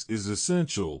events is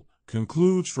essential,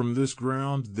 concludes from this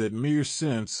ground that mere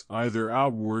sense, either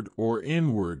outward or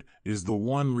inward, is the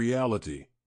one reality.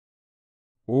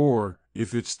 Or,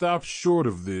 if it stops short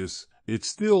of this, it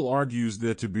still argues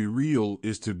that to be real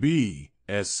is to be,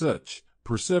 as such,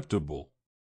 perceptible.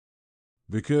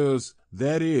 Because,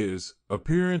 that is,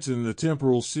 appearance in the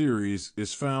temporal series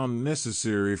is found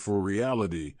necessary for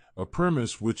reality, a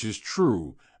premise which is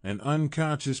true, an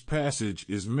unconscious passage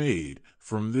is made,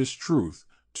 from this truth,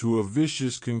 to a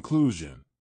vicious conclusion.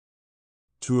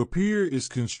 To appear is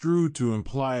construed to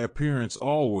imply appearance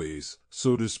always,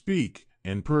 so to speak,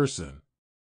 in person.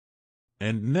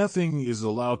 And nothing is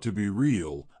allowed to be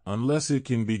real, unless it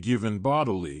can be given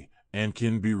bodily, and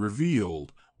can be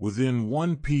revealed, within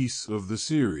one piece of the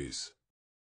series.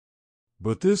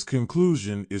 But this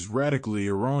conclusion is radically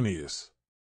erroneous.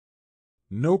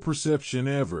 No perception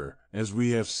ever, as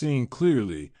we have seen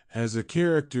clearly, has a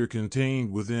character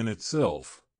contained within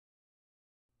itself.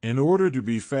 In order to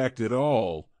be fact at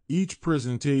all, each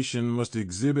presentation must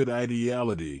exhibit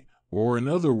ideality, or in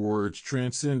other words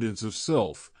transcendence of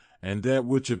self, and that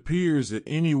which appears at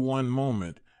any one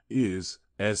moment is,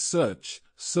 as such,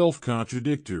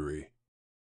 self-contradictory.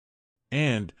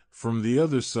 And, from the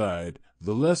other side,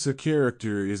 the less a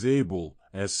character is able,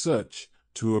 as such,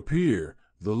 to appear,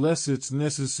 the less its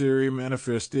necessary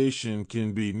manifestation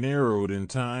can be narrowed in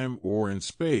time or in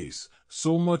space,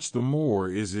 so much the more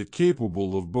is it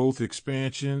capable of both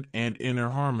expansion and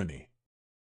inner harmony.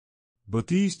 But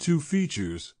these two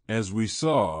features, as we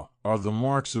saw, are the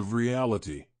marks of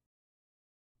reality.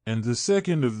 And the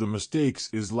second of the mistakes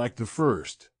is like the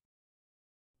first.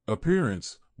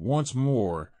 Appearance, once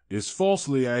more, is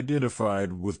falsely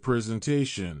identified with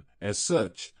presentation, as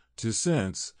such, to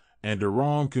sense, and a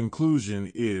wrong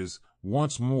conclusion is,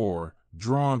 once more,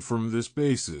 drawn from this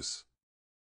basis.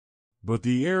 But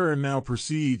the error now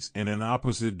proceeds in an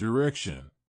opposite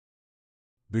direction.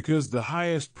 Because the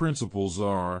highest principles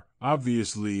are,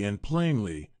 obviously and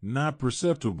plainly, not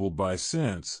perceptible by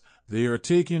sense, they are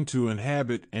taken to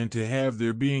inhabit and to have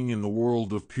their being in the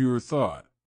world of pure thought.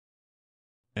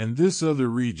 And this other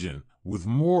region, with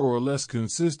more or less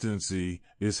consistency,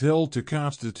 is held to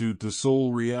constitute the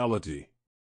sole reality.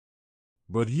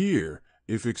 But here,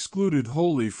 if excluded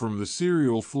wholly from the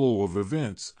serial flow of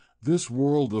events, this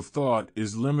world of thought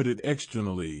is limited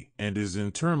externally and is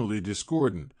internally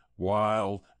discordant,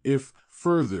 while, if,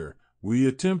 further, we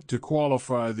attempt to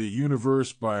qualify the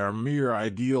universe by our mere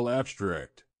ideal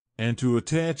abstract, and to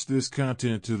attach this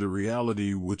content to the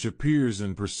reality which appears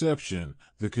in perception,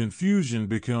 the confusion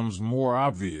becomes more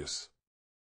obvious.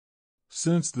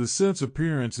 Since the sense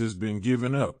appearance has been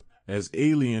given up, as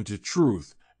alien to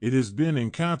truth, it has been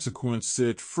in consequence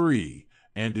set free,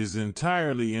 and is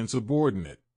entirely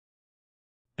insubordinate.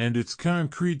 And its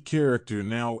concrete character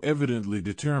now evidently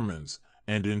determines,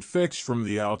 and infects from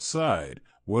the outside,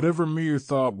 whatever mere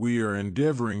thought we are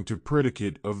endeavoring to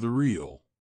predicate of the real.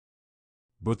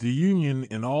 But the union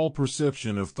in all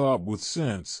perception of thought with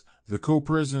sense, the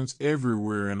co-presence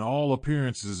everywhere in all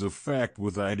appearances of fact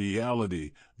with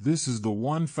ideality, this is the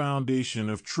one foundation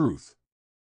of truth.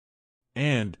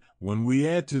 And, when we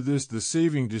add to this the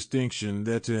saving distinction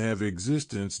that to have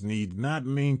existence need not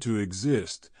mean to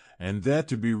exist, and that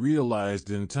to be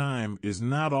realized in time is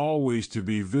not always to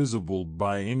be visible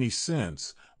by any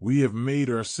sense, we have made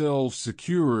ourselves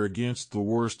secure against the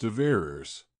worst of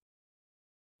errors.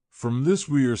 From this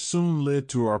we are soon led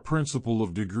to our principle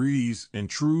of degrees in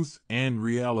truth and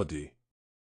reality.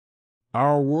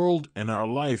 Our world and our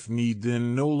life need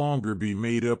then no longer be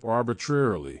made up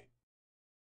arbitrarily.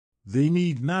 They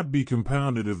need not be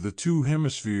compounded of the two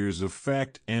hemispheres of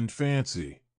fact and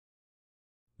fancy.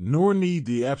 Nor need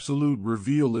the absolute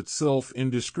reveal itself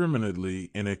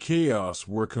indiscriminately in a chaos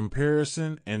where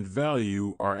comparison and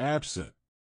value are absent.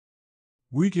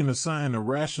 We can assign a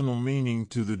rational meaning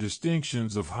to the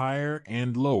distinctions of higher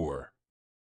and lower.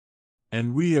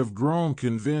 And we have grown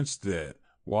convinced that,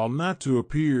 while not to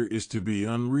appear is to be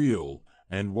unreal,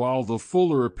 and while the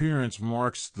fuller appearance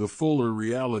marks the fuller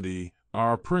reality,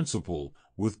 our principle,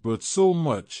 with but so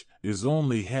much, is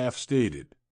only half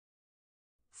stated.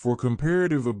 For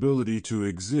comparative ability to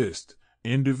exist,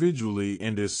 individually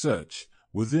and as such,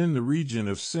 within the region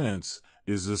of sense,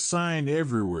 is a sign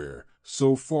everywhere,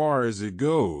 so far as it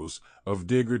goes, of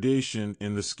degradation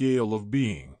in the scale of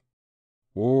being.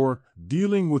 Or,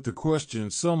 dealing with the question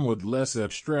somewhat less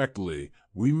abstractly,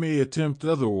 we may attempt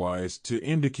otherwise to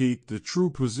indicate the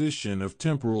true position of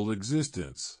temporal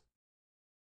existence.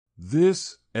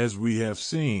 This, as we have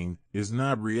seen, is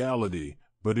not reality,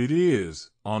 but it is,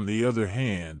 on the other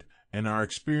hand, in our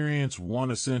experience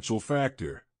one essential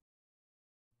factor.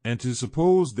 And to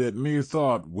suppose that mere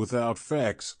thought without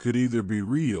facts could either be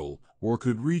real or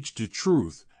could reach to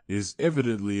truth is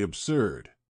evidently absurd.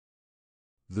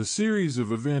 The series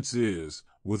of events is,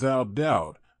 without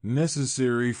doubt,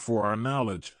 necessary for our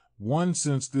knowledge, one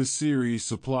since this series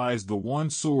supplies the one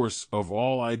source of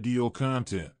all ideal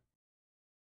content.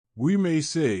 We may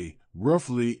say,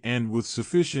 roughly and with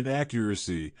sufficient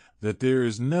accuracy, that there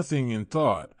is nothing in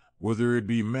thought, whether it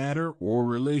be matter or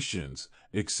relations,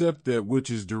 except that which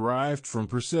is derived from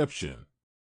perception.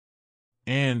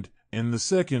 And, in the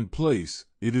second place,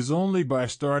 it is only by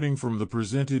starting from the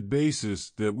presented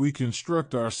basis that we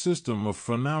construct our system of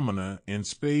phenomena in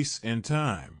space and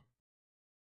time.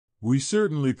 We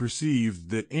certainly perceived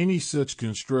that any such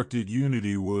constructed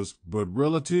unity was but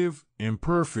relative,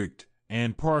 imperfect,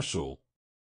 and partial.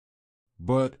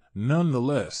 But,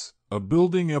 nonetheless, a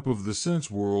building up of the sense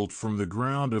world from the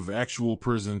ground of actual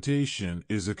presentation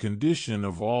is a condition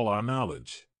of all our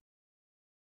knowledge.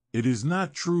 It is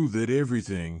not true that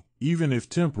everything, even if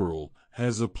temporal,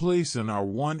 has a place in our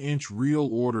 1-inch real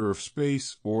order of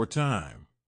space or time.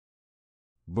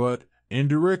 But,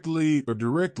 indirectly or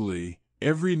directly,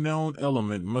 every known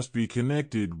element must be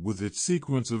connected with its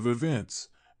sequence of events,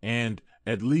 and,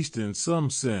 at least in some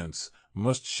sense,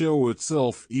 must show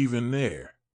itself even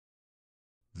there.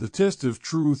 The test of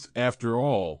truth, after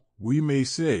all, we may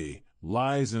say,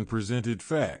 lies in presented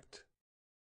fact.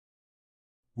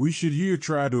 We should here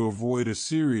try to avoid a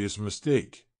serious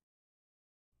mistake.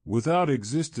 Without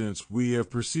existence, we have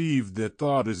perceived that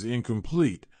thought is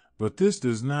incomplete, but this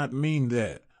does not mean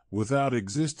that, without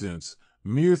existence,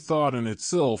 mere thought in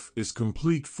itself is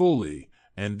complete fully,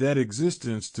 and that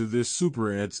existence to this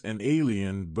superadds an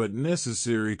alien but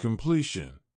necessary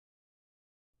completion.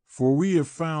 For we have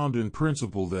found in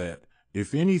principle that,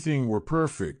 if anything were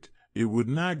perfect, it would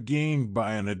not gain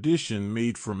by an addition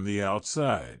made from the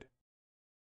outside.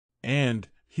 And,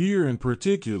 here in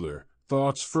particular,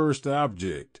 thought's first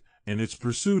object, in its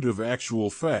pursuit of actual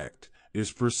fact,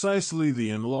 is precisely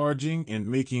the enlarging and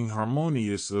making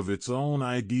harmonious of its own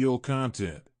ideal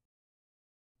content.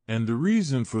 And the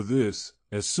reason for this,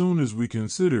 as soon as we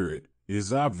consider it,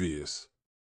 is obvious.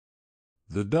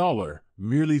 The dollar,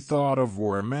 merely thought of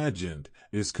or imagined,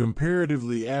 is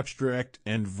comparatively abstract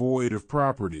and void of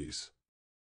properties.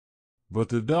 But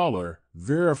the dollar,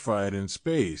 verified in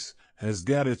space, has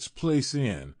got its place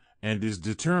in, and is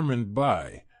determined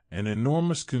by, an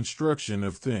enormous construction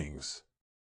of things.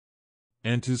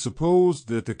 And to suppose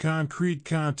that the concrete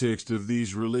context of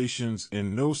these relations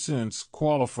in no sense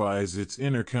qualifies its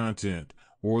inner content,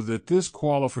 or that this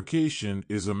qualification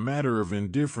is a matter of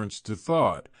indifference to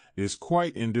thought, is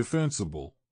quite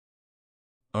indefensible.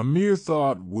 A mere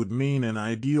thought would mean an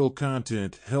ideal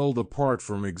content held apart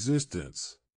from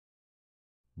existence.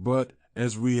 But,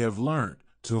 as we have learnt,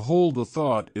 to hold a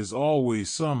thought is always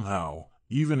somehow,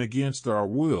 even against our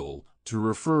will, to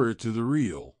refer it to the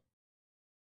real.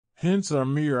 Hence our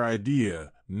mere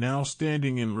idea, now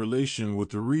standing in relation with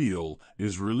the real,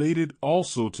 is related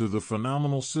also to the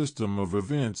phenomenal system of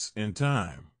events in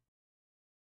time.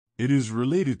 It is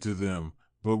related to them,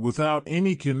 but without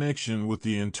any connection with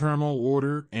the internal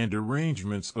order and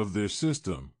arrangements of their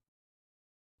system.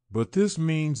 But this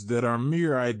means that our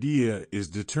mere idea is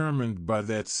determined by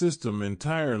that system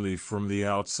entirely from the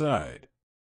outside.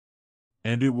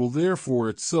 And it will therefore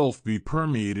itself be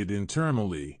permeated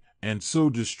internally, and so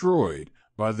destroyed,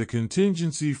 by the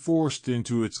contingency forced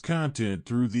into its content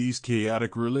through these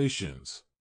chaotic relations.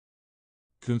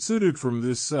 Considered from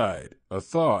this side, a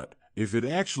thought, if it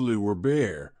actually were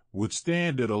bare, would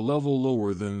stand at a level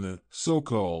lower than the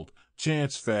so-called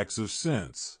chance facts of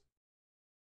sense.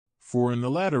 For in the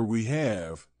latter we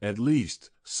have, at least,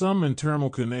 some internal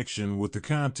connection with the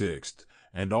context,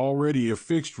 and already a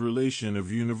fixed relation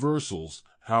of universals,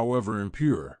 however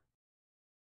impure.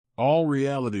 All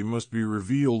reality must be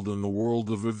revealed in the world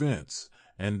of events,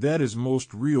 and that is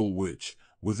most real which,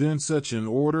 within such an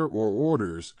order or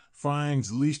orders,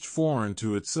 finds least foreign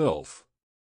to itself.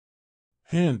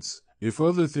 Hence, if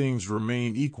other things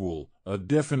remain equal, a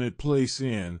definite place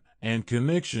in, and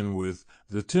connection with,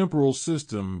 the temporal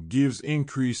system gives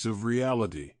increase of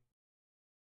reality.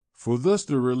 For thus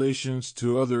the relations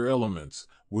to other elements,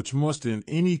 which must in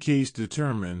any case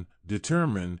determine,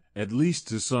 at least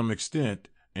to some extent,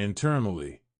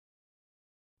 internally.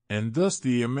 And thus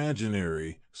the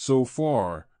imaginary, so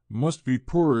far, must be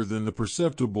poorer than the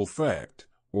perceptible fact,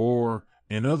 or,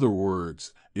 in other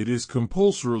words, it is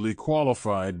compulsorily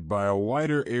qualified by a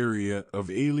wider area of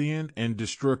alien and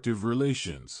destructive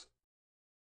relations.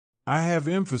 I have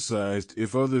emphasized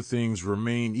if other things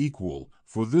remain equal,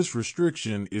 for this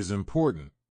restriction is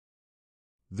important.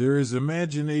 There is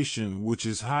imagination which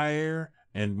is higher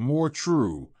and more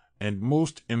true, and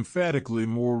most emphatically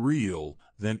more real,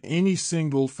 than any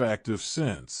single fact of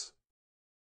sense.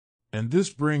 And this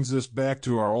brings us back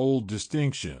to our old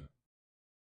distinction.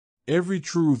 Every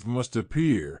truth must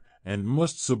appear and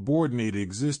must subordinate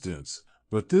existence,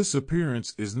 but this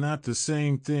appearance is not the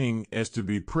same thing as to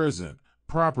be present,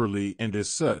 properly and as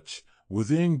such,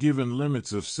 within given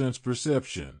limits of sense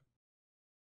perception.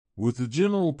 With the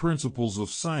general principles of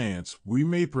science, we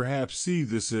may perhaps see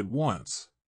this at once.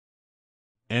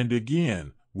 And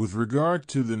again, with regard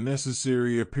to the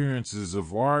necessary appearances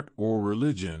of art or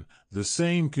religion, the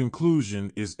same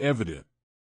conclusion is evident.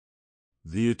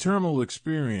 The eternal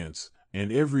experience,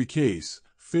 in every case,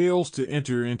 fails to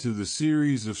enter into the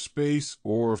series of space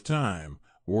or of time,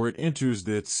 or it enters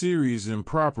that series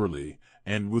improperly,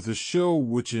 and with a show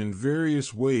which in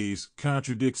various ways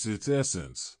contradicts its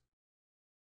essence.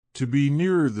 To be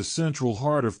nearer the central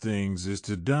heart of things is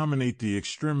to dominate the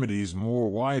extremities more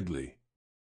widely.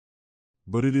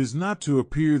 But it is not to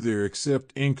appear there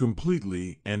except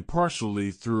incompletely and partially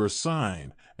through a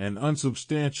sign, an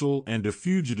unsubstantial and a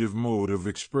fugitive mode of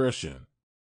expression.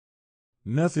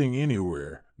 Nothing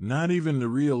anywhere, not even the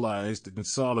realized and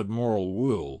solid moral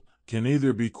will, can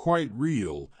either be quite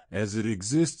real, as it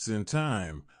exists in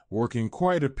time, or can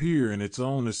quite appear in its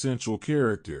own essential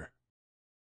character.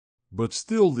 But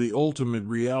still the ultimate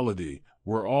reality,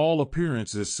 where all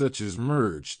appearance as such is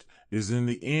merged, is in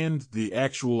the end the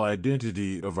actual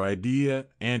identity of idea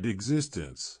and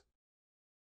existence.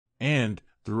 And,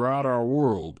 throughout our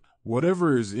world,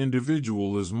 whatever is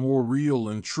individual is more real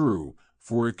and true,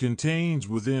 for it contains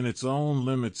within its own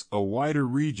limits a wider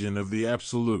region of the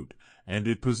absolute, and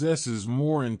it possesses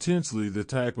more intensely the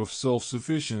type of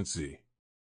self-sufficiency.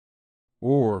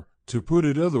 Or, to put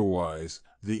it otherwise,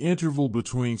 the interval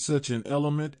between such an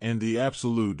element and the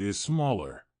absolute is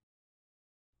smaller.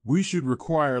 We should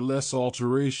require less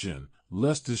alteration,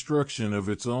 less destruction of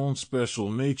its own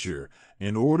special nature,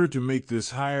 in order to make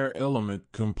this higher element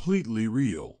completely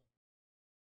real.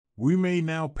 We may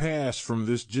now pass from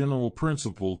this general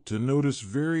principle to notice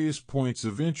various points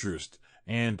of interest,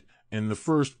 and, in the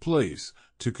first place,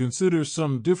 to consider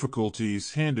some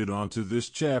difficulties handed on to this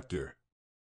chapter.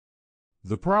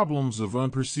 The problems of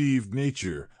unperceived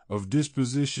nature, of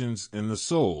dispositions in the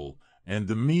soul, and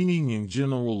the meaning in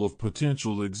general of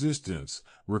potential existence,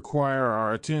 require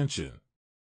our attention.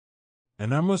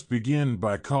 And I must begin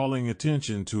by calling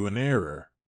attention to an error.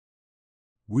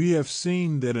 We have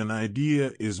seen that an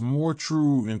idea is more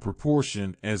true in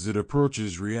proportion as it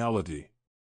approaches reality.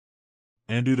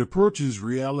 And it approaches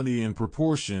reality in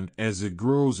proportion as it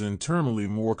grows internally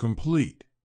more complete.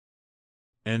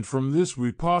 And from this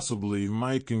we possibly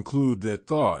might conclude that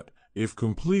thought, if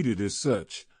completed as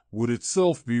such, would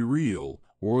itself be real,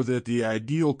 or that the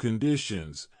ideal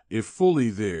conditions, if fully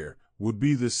there, would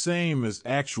be the same as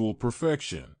actual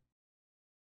perfection.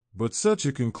 But such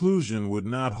a conclusion would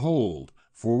not hold,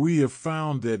 for we have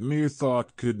found that mere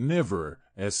thought could never,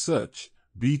 as such,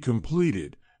 be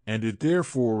completed, and it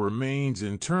therefore remains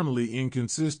internally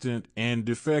inconsistent and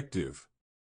defective.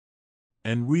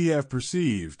 And we have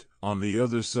perceived, on the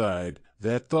other side,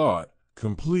 that thought,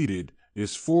 completed,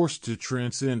 is forced to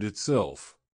transcend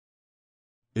itself.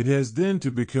 It has then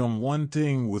to become one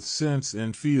thing with sense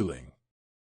and feeling.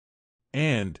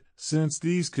 And, since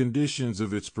these conditions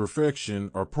of its perfection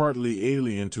are partly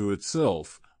alien to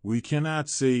itself, we cannot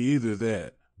say either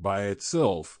that, by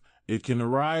itself, it can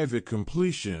arrive at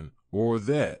completion, or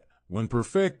that, when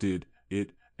perfected,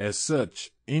 it, as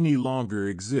such, any longer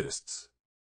exists.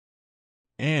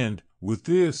 And, with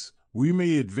this, we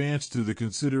may advance to the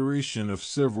consideration of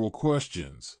several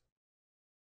questions.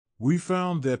 We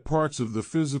found that parts of the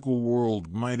physical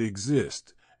world might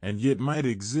exist, and yet might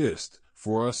exist,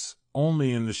 for us,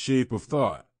 only in the shape of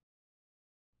thought.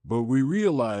 But we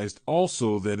realized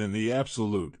also that in the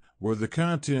absolute, where the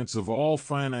contents of all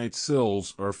finite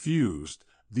cells are fused,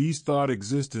 these thought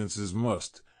existences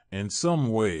must, in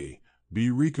some way,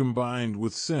 be recombined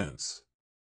with sense.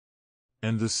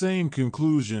 And the same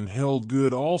conclusion held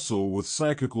good also with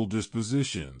psychical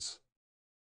dispositions.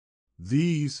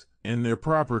 These, in their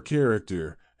proper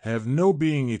character, have no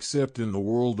being except in the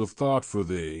world of thought, for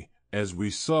they, as we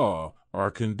saw,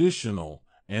 are conditional,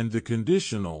 and the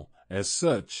conditional, as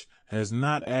such, has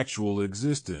not actual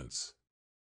existence.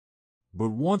 But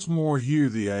once more here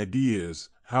the ideas,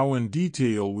 how in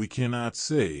detail we cannot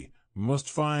say, must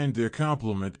find their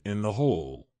complement in the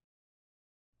whole.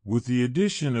 With the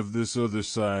addition of this other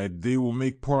side, they will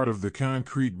make part of the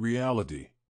concrete reality.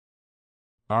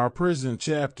 Our present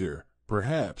chapter,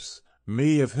 perhaps,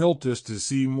 may have helped us to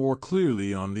see more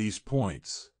clearly on these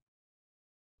points.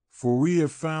 For we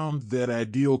have found that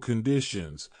ideal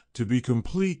conditions, to be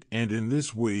complete and in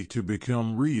this way to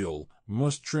become real,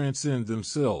 must transcend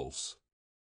themselves.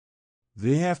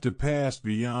 They have to pass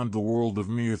beyond the world of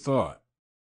mere thought.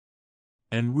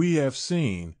 And we have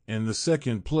seen, in the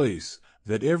second place,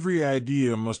 that every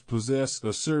idea must possess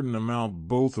a certain amount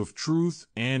both of truth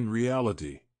and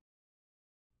reality.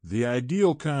 The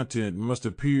ideal content must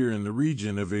appear in the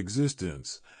region of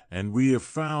existence, and we have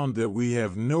found that we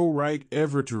have no right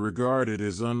ever to regard it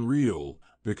as unreal,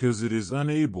 because it is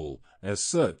unable, as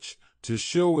such, to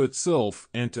show itself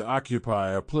and to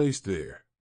occupy a place there.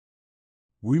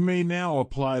 We may now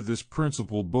apply this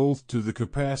principle both to the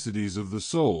capacities of the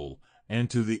soul and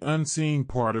to the unseen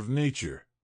part of nature.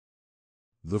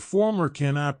 The former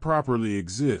cannot properly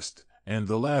exist, and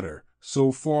the latter,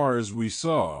 so far as we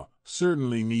saw,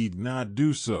 certainly need not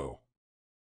do so.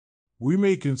 We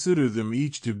may consider them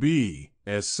each to be,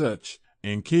 as such,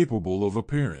 incapable of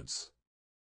appearance.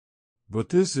 But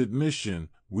this admission,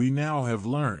 we now have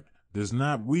learnt, does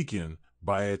not weaken,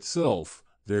 by itself,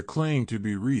 their claim to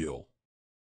be real.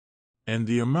 And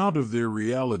the amount of their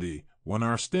reality, when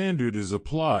our standard is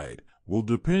applied, will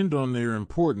depend on their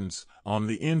importance, on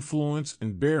the influence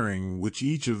and bearing which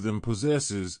each of them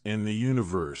possesses in the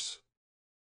universe.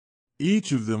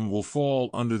 Each of them will fall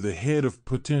under the head of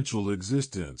potential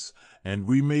existence, and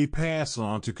we may pass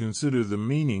on to consider the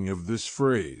meaning of this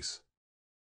phrase.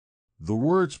 The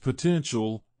words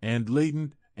potential, and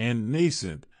latent, and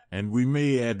nascent, and we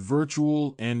may add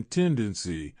virtual and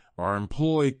tendency, are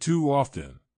employed too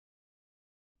often.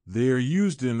 They are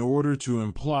used in order to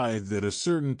imply that a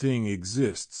certain thing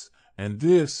exists, and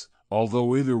this,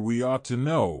 although either we ought to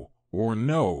know, or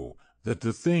know, that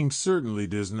the thing certainly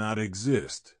does not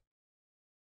exist.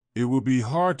 It would be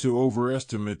hard to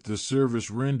overestimate the service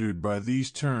rendered by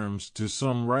these terms to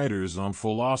some writers on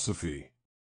philosophy.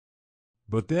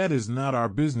 But that is not our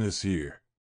business here.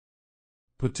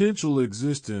 Potential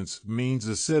existence means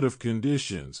a set of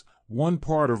conditions, one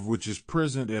part of which is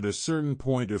present at a certain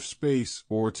point of space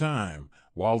or time,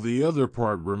 while the other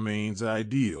part remains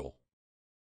ideal.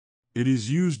 It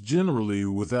is used generally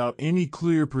without any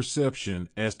clear perception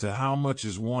as to how much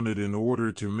is wanted in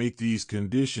order to make these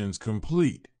conditions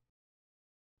complete.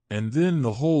 And then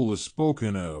the whole is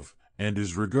spoken of, and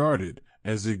is regarded,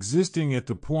 as existing at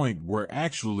the point where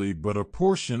actually but a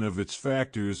portion of its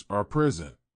factors are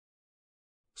present.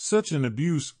 Such an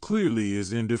abuse clearly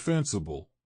is indefensible.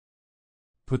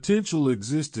 Potential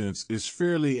existence is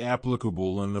fairly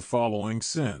applicable in the following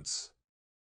sense.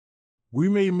 We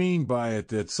may mean by it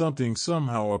that something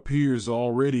somehow appears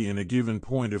already in a given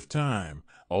point of time,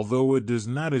 although it does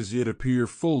not as yet appear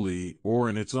fully or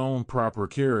in its own proper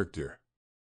character.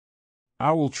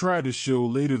 I will try to show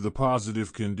later the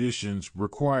positive conditions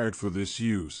required for this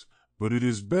use, but it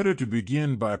is better to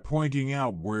begin by pointing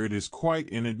out where it is quite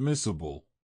inadmissible.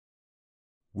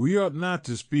 We ought not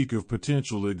to speak of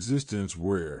potential existence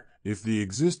where, if the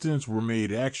existence were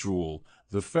made actual,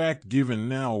 the fact given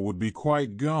now would be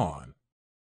quite gone.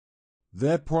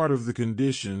 That part of the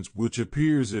conditions which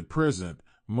appears at present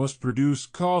must produce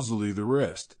causally the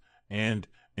rest, and,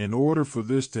 in order for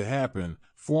this to happen,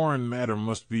 foreign matter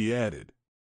must be added.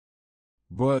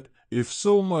 But, if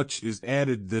so much is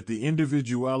added that the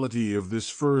individuality of this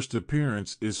first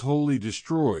appearance is wholly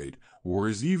destroyed, or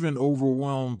is even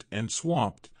overwhelmed and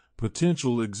swamped,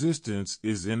 potential existence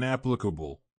is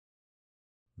inapplicable.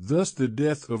 Thus the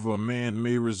death of a man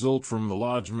may result from the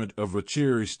lodgment of a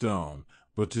cherry stone,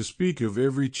 but to speak of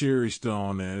every cherry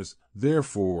stone as,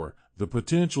 therefore, the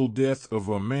potential death of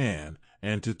a man,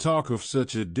 and to talk of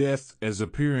such a death as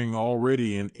appearing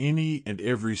already in any and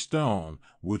every stone,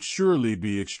 would surely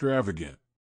be extravagant.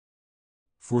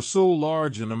 For so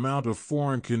large an amount of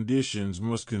foreign conditions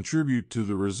must contribute to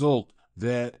the result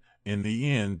that, in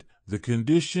the end, the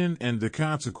condition and the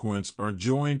consequence are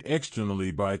joined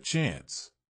externally by chance.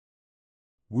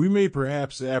 We may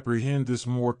perhaps apprehend this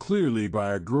more clearly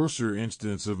by a grosser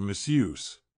instance of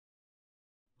misuse.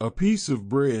 A piece of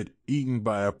bread, eaten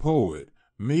by a poet,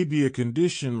 may be a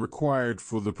condition required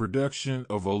for the production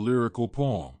of a lyrical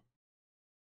poem.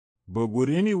 But would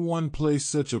anyone place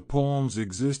such a poem's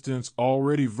existence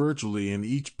already virtually in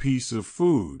each piece of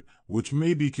food, which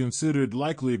may be considered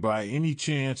likely by any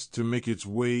chance to make its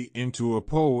way into a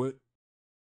poet?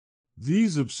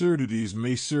 These absurdities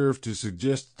may serve to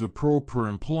suggest the proper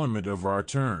employment of our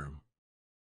term.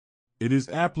 It is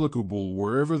applicable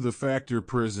wherever the factor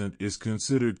present is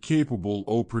considered capable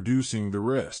of producing the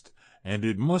rest, and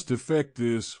it must effect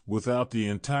this without the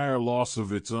entire loss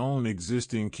of its own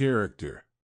existing character.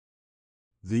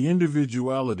 The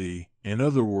individuality, in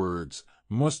other words,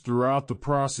 must throughout the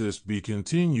process be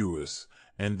continuous,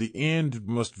 and the end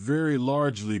must very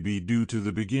largely be due to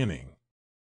the beginning.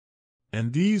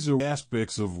 And these are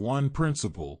aspects of one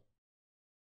principle.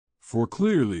 For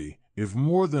clearly, if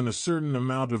more than a certain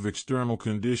amount of external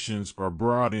conditions are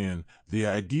brought in, the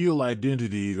ideal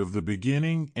identity of the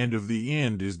beginning and of the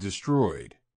end is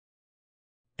destroyed.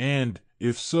 And,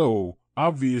 if so,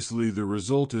 obviously the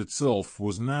result itself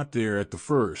was not there at the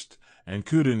first, and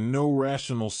could in no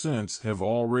rational sense have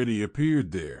already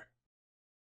appeared there.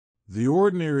 The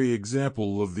ordinary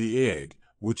example of the egg,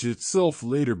 which itself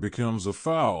later becomes a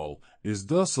fowl, is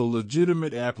thus a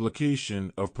legitimate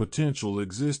application of potential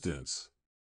existence.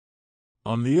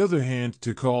 On the other hand,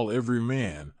 to call every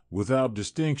man, without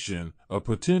distinction, a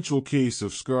potential case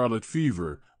of scarlet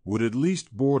fever would at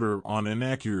least border on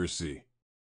inaccuracy.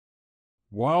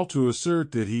 While to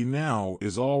assert that he now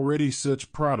is already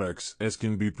such products as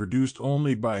can be produced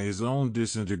only by his own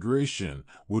disintegration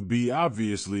would be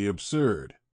obviously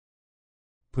absurd.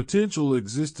 Potential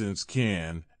existence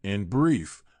can, in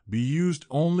brief, be used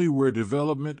only where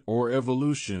development or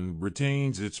evolution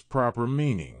retains its proper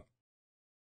meaning.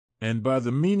 And by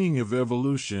the meaning of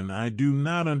evolution I do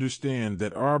not understand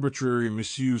that arbitrary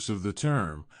misuse of the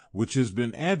term, which has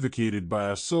been advocated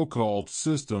by a so-called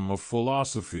system of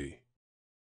philosophy.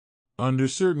 Under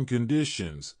certain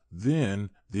conditions,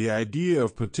 then, the idea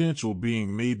of potential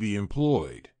being may be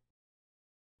employed.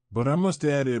 But I must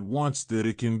add at once that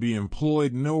it can be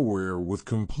employed nowhere with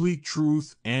complete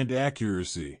truth and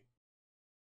accuracy.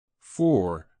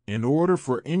 For, in order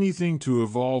for anything to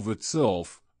evolve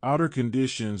itself, outer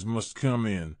conditions must come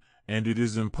in, and it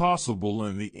is impossible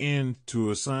in the end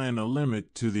to assign a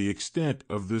limit to the extent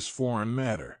of this foreign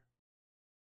matter.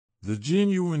 The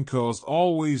genuine cause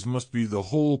always must be the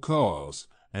whole cause,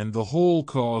 and the whole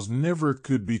cause never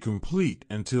could be complete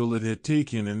until it had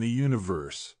taken in the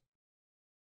universe.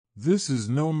 This is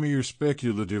no mere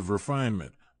speculative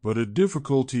refinement, but a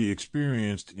difficulty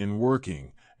experienced in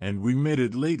working, and we met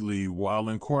it lately while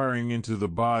inquiring into the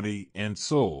body and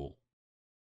soul.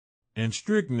 In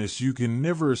strictness you can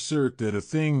never assert that a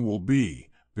thing will be,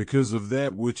 because of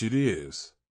that which it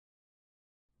is.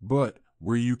 But,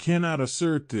 where you cannot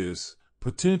assert this,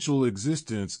 potential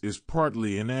existence is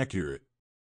partly inaccurate.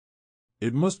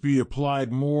 It must be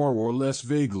applied more or less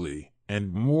vaguely,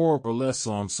 and more or less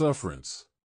on sufferance.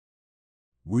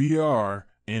 We are,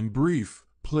 in brief,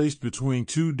 placed between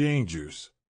two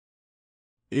dangers.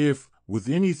 If, with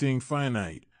anything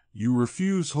finite, you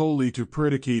refuse wholly to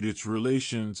predicate its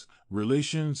relations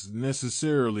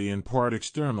necessarily in part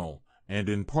external, and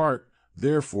in part,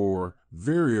 therefore,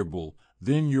 variable,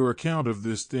 then your account of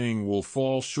this thing will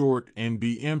fall short and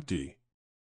be empty.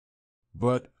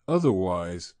 But,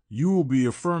 otherwise, you will be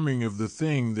affirming of the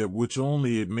thing that which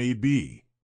only it may be.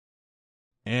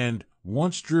 And,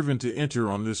 once driven to enter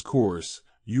on this course,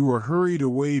 you are hurried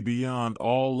away beyond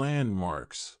all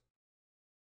landmarks.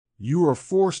 You are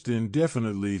forced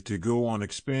indefinitely to go on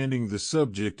expanding the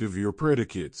subject of your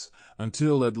predicates,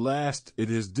 until at last it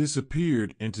has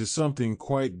disappeared into something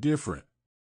quite different.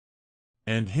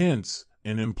 And hence,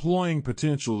 in employing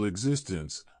potential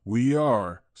existence, we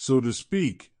are, so to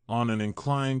speak, on an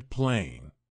inclined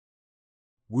plane.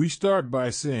 We start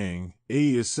by saying,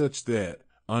 A is such that,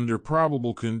 under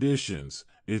probable conditions,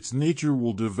 its nature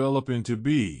will develop into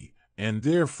B, and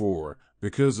therefore,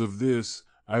 because of this,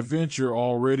 I venture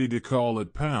already to call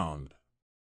it pound.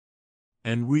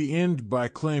 And we end by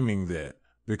claiming that,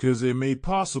 because it may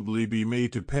possibly be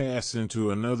made to pass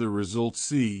into another result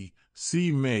C,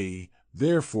 C may,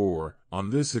 therefore, on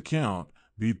this account,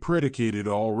 be predicated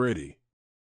already.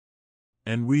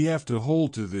 And we have to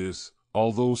hold to this,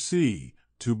 although C,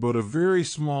 to but a very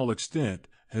small extent,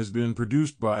 has been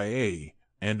produced by A,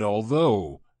 and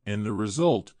although, in the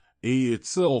result, A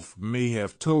itself may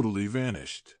have totally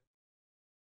vanished.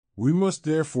 We must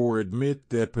therefore admit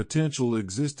that potential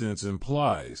existence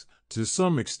implies, to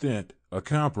some extent, a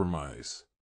compromise.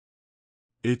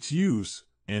 Its use,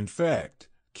 in fact,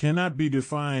 cannot be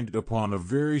defined upon a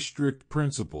very strict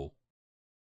principle.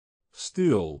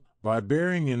 Still, by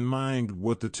bearing in mind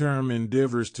what the term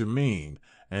endeavors to mean,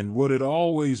 and what it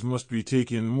always must be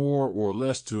taken more or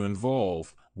less to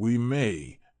involve, we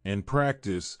may, in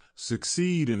practice,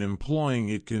 succeed in employing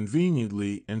it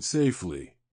conveniently and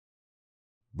safely.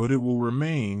 But it will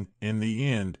remain, in the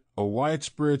end, a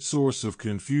widespread source of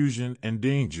confusion and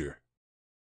danger.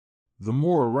 The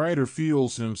more a writer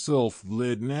feels himself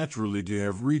led naturally to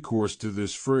have recourse to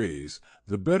this phrase,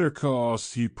 the better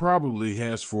cause he probably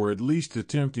has for at least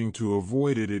attempting to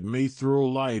avoid it. It may throw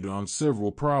light on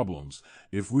several problems,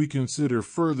 if we consider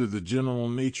further the general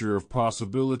nature of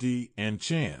possibility and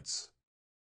chance.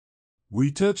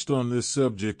 We touched on this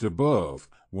subject above,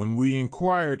 when we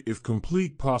inquired if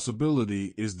complete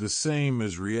possibility is the same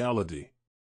as reality.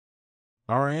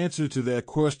 Our answer to that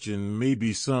question may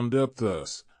be summed up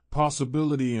thus: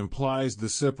 possibility implies the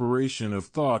separation of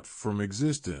thought from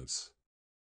existence.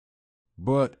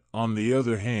 But, on the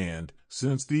other hand,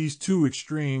 since these two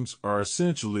extremes are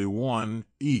essentially one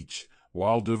each,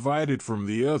 while divided from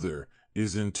the other,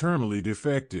 is internally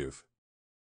defective.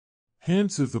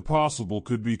 Hence, if the possible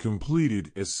could be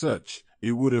completed as such,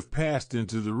 it would have passed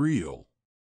into the real.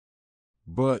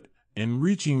 But, in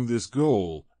reaching this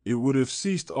goal, it would have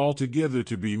ceased altogether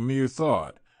to be mere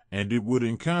thought, and it would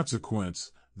in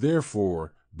consequence,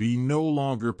 therefore, be no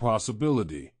longer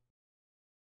possibility.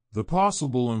 The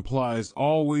possible implies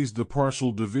always the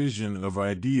partial division of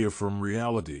idea from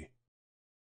reality.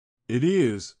 It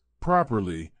is,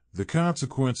 properly, the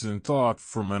consequence in thought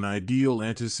from an ideal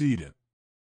antecedent.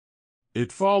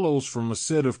 It follows from a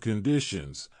set of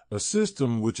conditions, a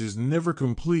system which is never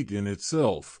complete in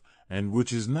itself, and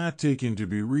which is not taken to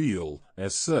be real,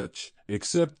 as such,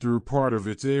 except through part of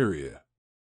its area.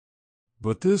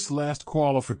 But this last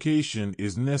qualification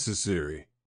is necessary.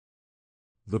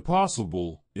 The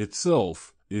possible,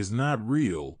 itself, is not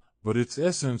real, but its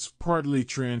essence partly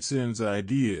transcends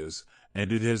ideas,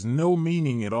 and it has no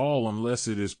meaning at all unless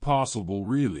it is possible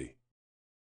really.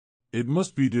 It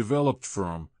must be developed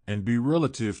from, and be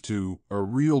relative to, a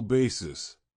real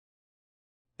basis.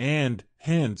 And,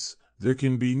 hence, there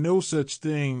can be no such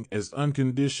thing as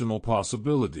unconditional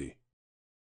possibility.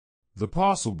 The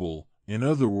possible, in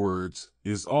other words,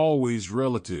 is always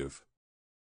relative.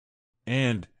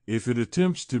 And, if it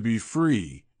attempts to be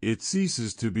free, it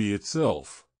ceases to be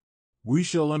itself. We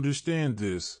shall understand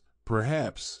this,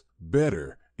 perhaps,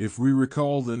 better, if we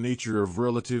recall the nature of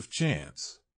relative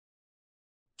chance.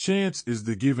 Chance is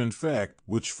the given fact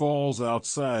which falls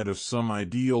outside of some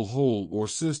ideal whole or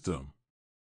system.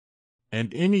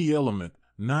 And any element,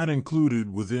 not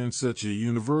included within such a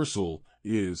universal,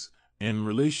 is, in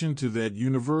relation to that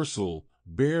universal,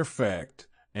 bare fact,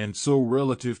 and so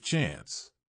relative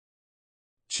chance.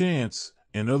 Chance,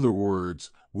 in other words,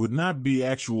 would not be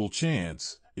actual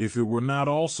chance, if it were not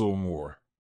also more.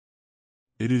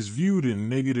 It is viewed in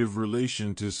negative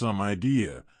relation to some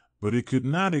idea, but it could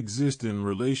not exist in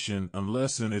relation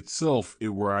unless in itself it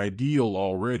were ideal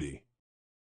already.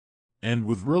 And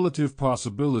with relative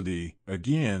possibility,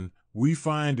 again, we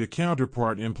find a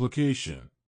counterpart implication.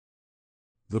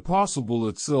 The possible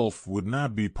itself would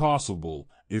not be possible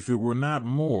if it were not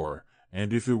more,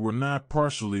 and if it were not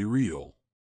partially real.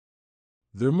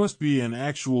 There must be an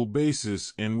actual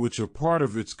basis in which a part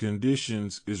of its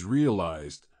conditions is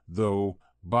realized, though,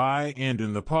 by and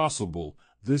in the possible,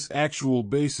 this actual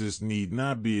basis need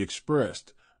not be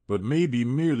expressed, but may be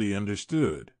merely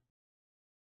understood.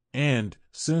 And,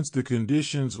 since the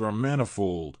conditions are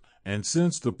manifold, and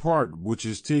since the part which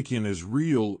is taken as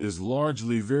real is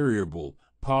largely variable,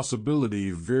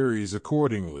 possibility varies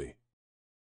accordingly.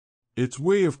 Its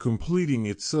way of completing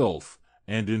itself,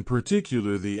 and in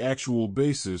particular the actual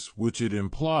basis which it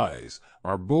implies,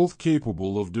 are both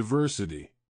capable of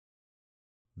diversity.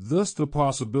 Thus the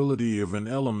possibility of an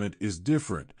element is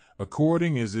different,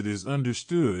 according as it is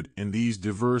understood in these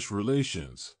diverse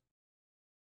relations.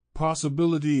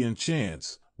 Possibility and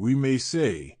chance, we may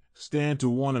say, stand to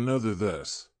one another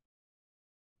thus.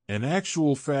 An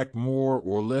actual fact more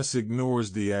or less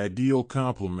ignores the ideal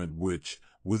complement which,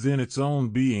 within its own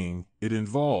being, it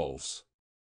involves.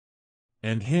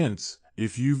 And hence,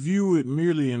 if you view it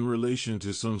merely in relation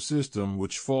to some system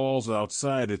which falls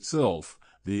outside itself,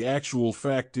 the actual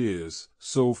fact is,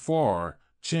 so far,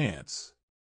 chance.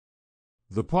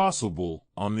 The possible,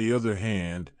 on the other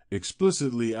hand,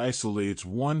 explicitly isolates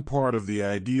one part of the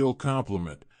ideal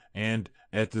complement, and,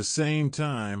 at the same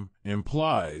time,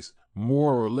 implies,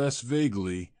 more or less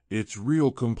vaguely, its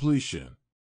real completion.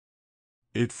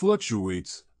 It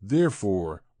fluctuates,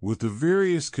 therefore, with the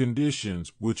various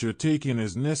conditions which are taken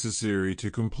as necessary to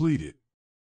complete it.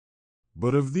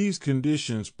 But of these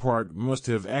conditions part must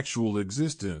have actual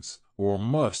existence, or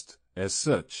must, as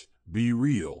such, be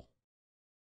real.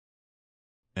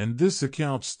 And this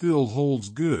account still holds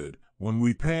good when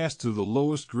we pass to the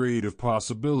lowest grade of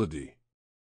possibility.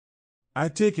 I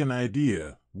take an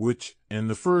idea, which, in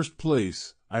the first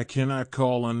place, I cannot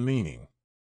call unmeaning.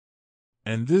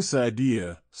 And this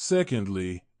idea,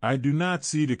 secondly, I do not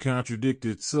see to contradict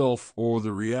itself or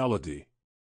the reality.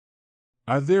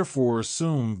 I therefore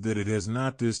assume that it has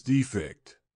not this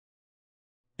defect.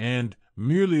 And,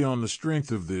 merely on the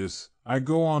strength of this, I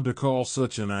go on to call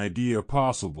such an idea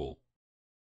possible.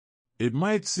 It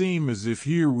might seem as if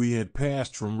here we had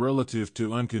passed from relative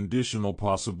to unconditional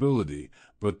possibility,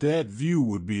 but that view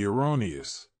would be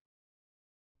erroneous.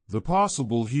 The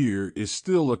possible here is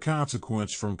still a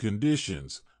consequence from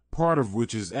conditions, part of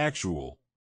which is actual.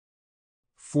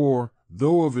 For,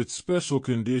 though of its special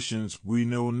conditions we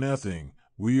know nothing,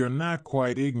 we are not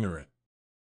quite ignorant.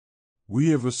 We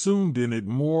have assumed in it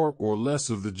more or less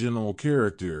of the general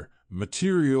character,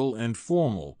 material and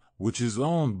formal, which is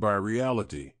owned by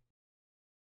reality.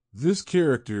 This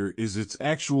character is its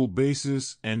actual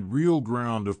basis and real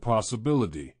ground of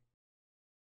possibility.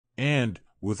 And,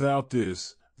 without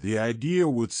this, the idea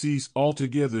would cease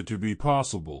altogether to be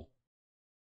possible.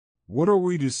 What are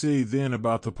we to say then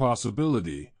about the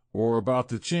possibility, or about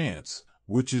the chance,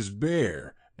 which is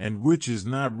bare, and which is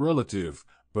not relative,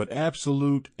 but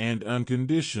absolute and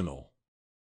unconditional?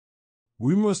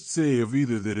 We must say of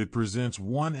either that it presents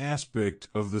one aspect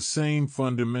of the same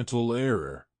fundamental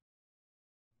error.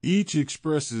 Each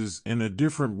expresses in a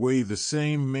different way the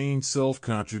same main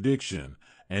self-contradiction,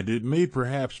 and it may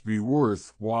perhaps be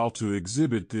worth while to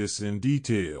exhibit this in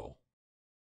detail.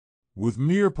 With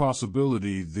mere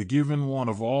possibility, the given one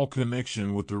of all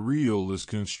connection with the real is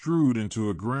construed into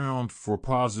a ground for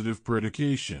positive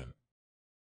predication.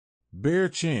 Bare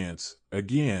chance,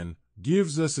 again,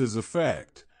 gives us as a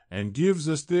fact, and gives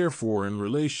us therefore in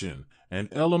relation, an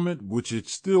element which it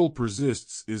still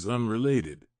persists is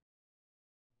unrelated.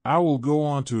 I will go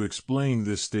on to explain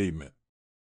this statement.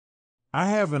 I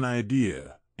have an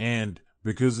idea, and,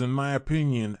 because in my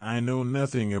opinion I know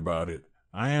nothing about it,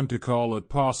 I am to call it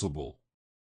possible.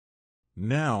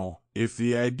 Now, if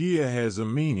the idea has a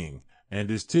meaning,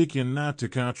 and is taken not to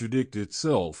contradict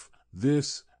itself,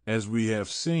 this, as we have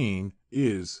seen,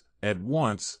 is, at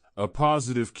once, a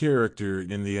positive character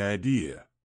in the idea.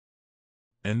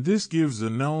 And this gives a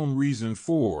known reason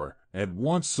for, at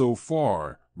once so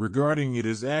far, regarding it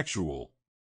as actual.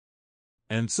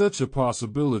 And such a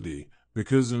possibility,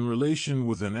 because in relation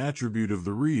with an attribute of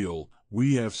the real,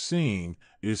 we have seen,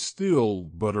 is still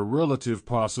but a relative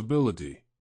possibility.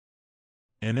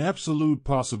 An absolute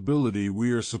possibility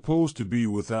we are supposed to be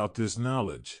without this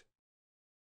knowledge.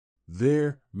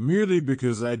 There, merely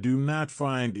because I do not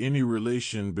find any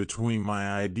relation between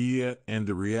my idea and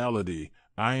the reality,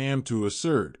 I am to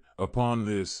assert, upon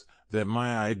this, that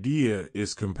my idea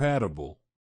is compatible.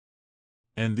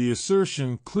 And the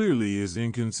assertion clearly is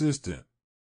inconsistent.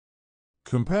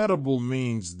 Compatible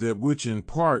means that which in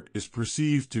part is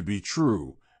perceived to be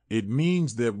true, it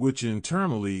means that which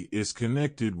internally is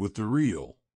connected with the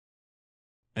real.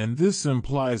 And this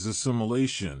implies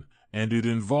assimilation, and it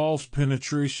involves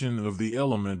penetration of the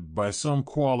element by some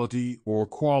quality or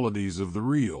qualities of the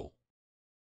real.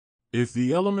 If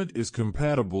the element is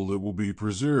compatible, it will be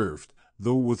preserved,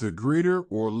 though with a greater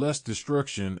or less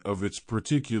destruction of its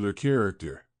particular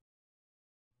character.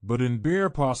 But in bare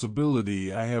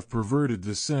possibility I have perverted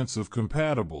the sense of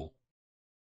compatible.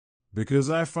 Because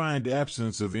I find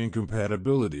absence of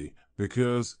incompatibility,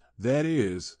 because, that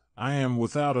is, I am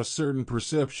without a certain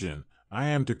perception, I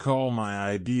am to call my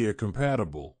idea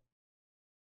compatible.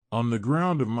 On the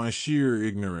ground of my sheer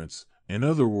ignorance, in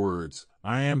other words,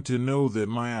 I am to know that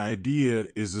my idea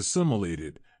is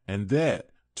assimilated, and that,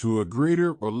 to a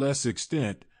greater or less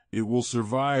extent, it will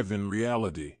survive in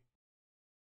reality.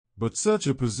 But such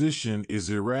a position is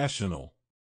irrational.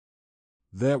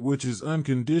 That which is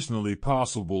unconditionally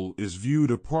possible is viewed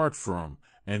apart from,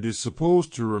 and is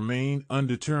supposed to remain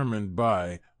undetermined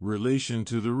by, relation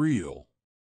to the real.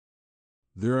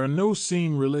 There are no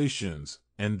seen relations,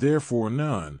 and therefore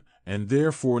none, and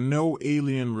therefore no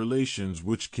alien relations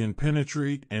which can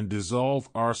penetrate and dissolve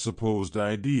our supposed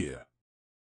idea.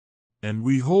 And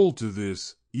we hold to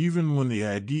this, even when the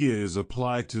idea is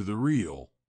applied to the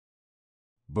real.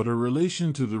 But a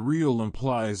relation to the real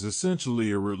implies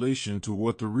essentially a relation to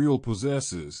what the real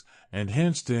possesses, and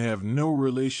hence to have no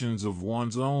relations of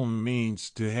one's own means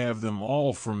to have them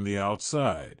all from the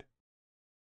outside.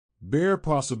 Bare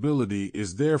possibility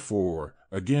is therefore,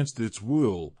 against its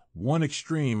will, one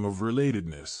extreme of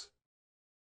relatedness.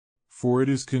 For it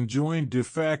is conjoined de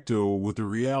facto with the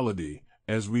reality,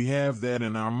 as we have that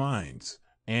in our minds,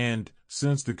 and,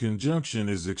 since the conjunction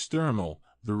is external,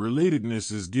 the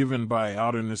relatedness is given by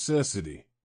outer necessity.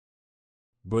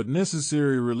 But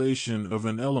necessary relation of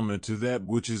an element to that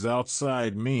which is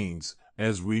outside means,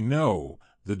 as we know,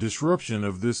 the disruption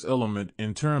of this element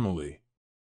internally.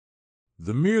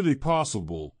 The merely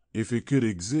possible, if it could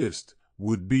exist,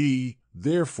 would be,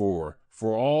 therefore,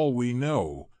 for all we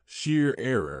know, sheer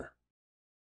error.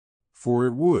 For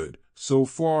it would, so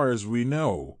far as we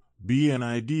know, be an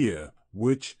idea,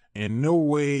 which, in no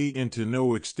way and to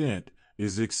no extent,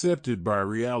 is accepted by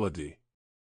reality.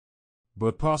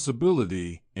 But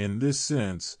possibility, in this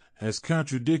sense, has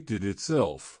contradicted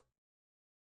itself.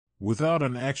 Without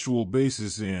an actual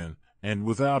basis in, and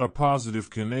without a positive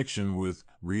connection with,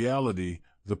 reality,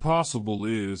 the possible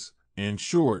is, in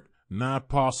short, not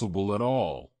possible at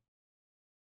all.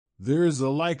 There is a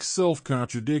like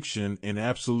self-contradiction in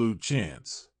absolute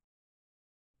chance.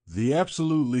 The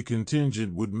absolutely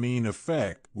contingent would mean a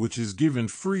fact which is given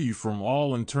free from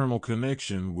all internal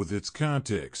connection with its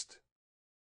context.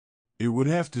 It would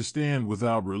have to stand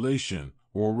without relation,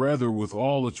 or rather with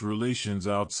all its relations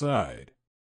outside.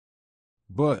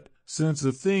 But, since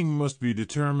a thing must be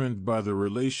determined by the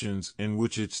relations in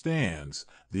which it stands,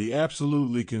 the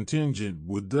absolutely contingent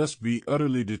would thus be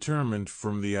utterly determined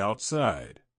from the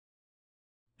outside.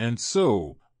 And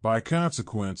so, by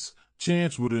consequence,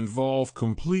 chance would involve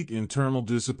complete internal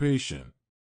dissipation.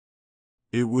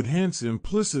 It would hence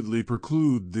implicitly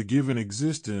preclude the given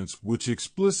existence which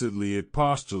explicitly it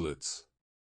postulates.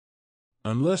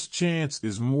 Unless chance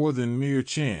is more than mere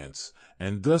chance,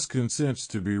 and thus consents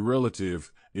to be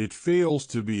relative, it fails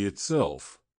to be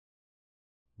itself.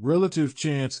 Relative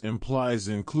chance implies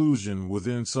inclusion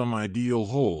within some ideal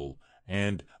whole,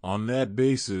 and, on that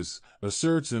basis,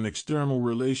 asserts an external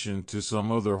relation to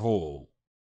some other whole.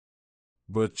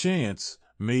 But chance,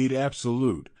 made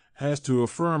absolute, has to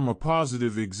affirm a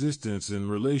positive existence in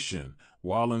relation,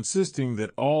 while insisting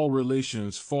that all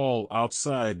relations fall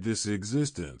outside this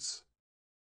existence.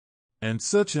 And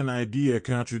such an idea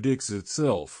contradicts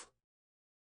itself.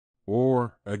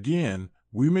 Or, again,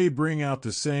 we may bring out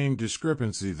the same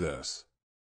discrepancy thus.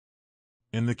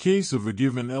 In the case of a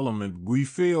given element, we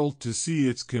fail to see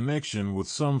its connection with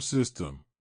some system.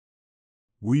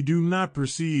 We do not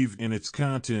perceive in its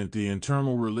content the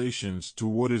internal relations to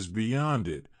what is beyond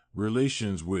it,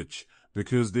 relations which,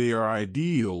 because they are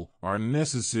ideal, are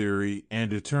necessary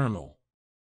and eternal.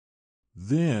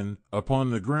 Then,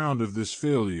 upon the ground of this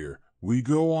failure, we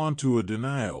go on to a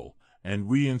denial, and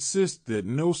we insist that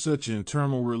no such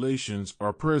internal relations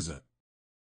are present.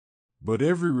 But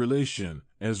every relation,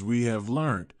 as we have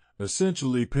learnt,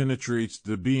 essentially penetrates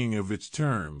the being of its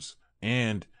terms,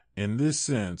 and, in this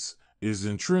sense, is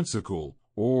intrinsical,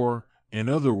 or, in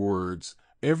other words,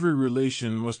 every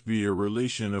relation must be a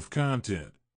relation of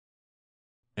content.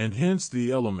 And hence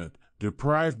the element,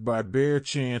 deprived by bare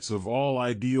chance of all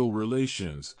ideal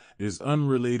relations, is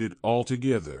unrelated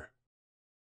altogether.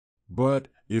 But,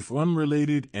 if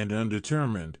unrelated and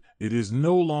undetermined, it is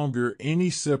no longer any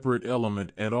separate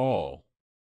element at all.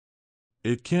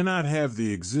 It cannot have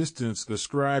the existence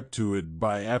ascribed to it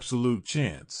by absolute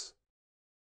chance.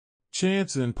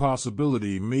 Chance and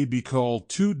possibility may be called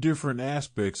two different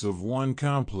aspects of one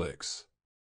complex.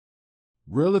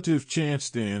 Relative chance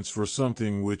stands for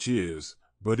something which is,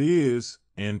 but is,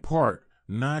 in part,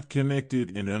 not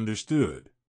connected and understood.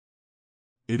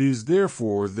 It is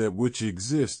therefore that which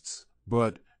exists,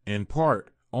 but, in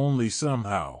part, only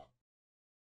somehow.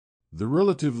 The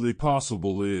relatively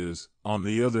possible is, on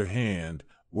the other hand,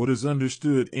 what is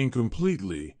understood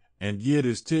incompletely, and yet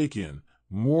is taken,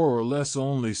 more or less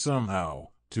only somehow,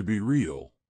 to be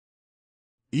real.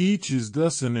 Each is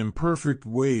thus an imperfect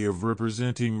way of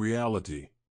representing reality.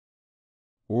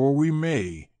 Or we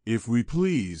may, if we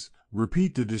please,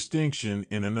 repeat the distinction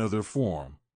in another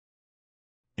form.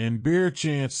 In bare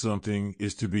chance something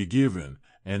is to be given,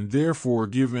 and therefore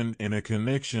given in a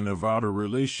connection of outer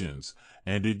relations,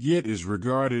 and it yet is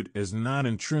regarded as not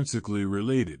intrinsically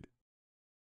related.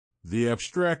 The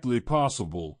abstractly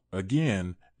possible,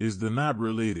 again, is the not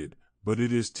related, but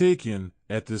it is taken,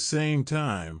 at the same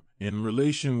time, in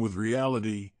relation with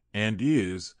reality, and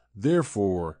is,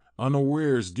 therefore,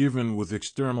 unawares given with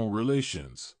external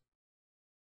relations.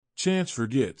 Chance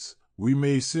forgets, we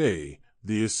may say,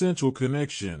 the essential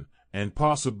connection, and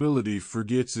possibility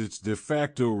forgets its de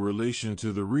facto relation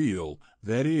to the real,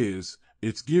 that is,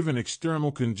 its given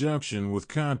external conjunction with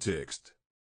context.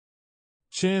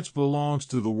 Chance belongs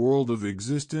to the world of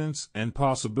existence and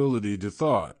possibility to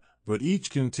thought, but each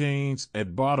contains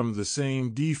at bottom the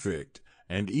same defect,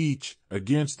 and each,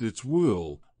 against its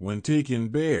will, when taken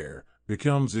bare,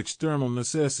 becomes external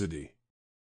necessity.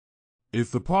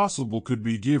 If the possible could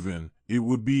be given, it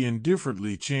would be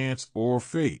indifferently chance or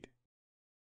fate.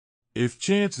 If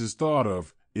chance is thought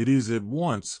of, it is at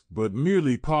once but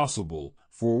merely possible,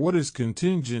 for what is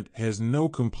contingent has no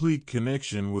complete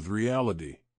connection with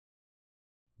reality.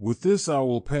 With this I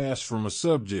will pass from a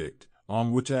subject,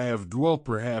 on which I have dwelt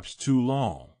perhaps too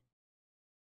long.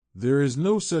 There is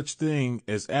no such thing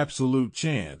as absolute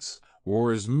chance,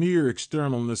 or as mere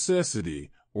external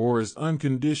necessity, or as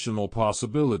unconditional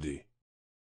possibility.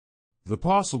 The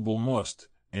possible must,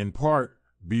 in part,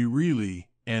 be really,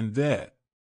 and that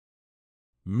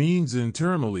means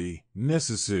internally,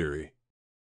 necessary.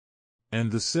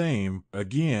 And the same,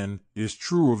 again, is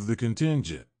true of the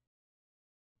contingent.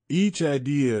 Each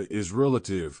idea is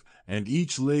relative, and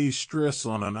each lays stress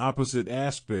on an opposite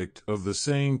aspect of the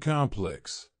same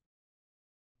complex.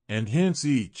 And hence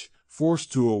each,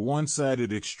 forced to a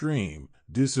one-sided extreme,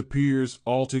 disappears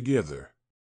altogether.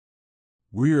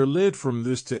 We are led from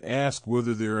this to ask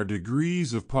whether there are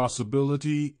degrees of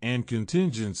possibility and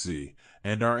contingency,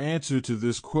 and our answer to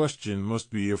this question must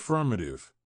be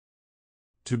affirmative.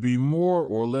 To be more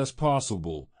or less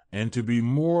possible, and to be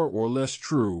more or less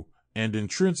true, and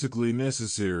intrinsically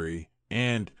necessary,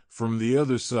 and, from the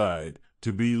other side,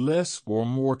 to be less or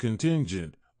more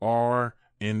contingent, are,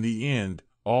 in the end,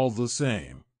 all the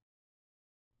same.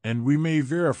 And we may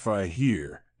verify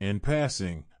here, in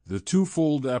passing, the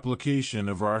twofold application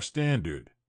of our standard.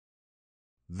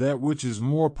 That which is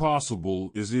more possible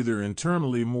is either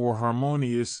internally more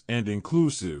harmonious and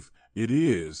inclusive, it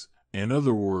is, in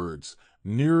other words,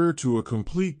 nearer to a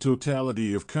complete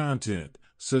totality of content,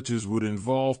 such as would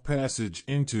involve passage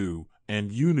into,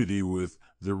 and unity with,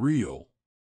 the real.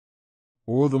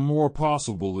 Or the more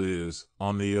possible is,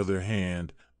 on the other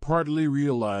hand, partly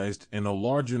realized in a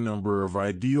larger number of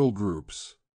ideal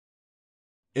groups.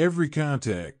 Every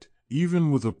contact,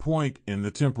 even with a point in the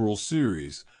temporal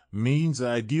series, means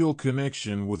ideal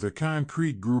connection with a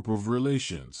concrete group of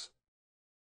relations.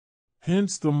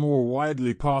 Hence the more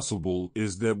widely possible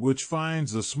is that which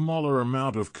finds a smaller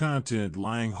amount of content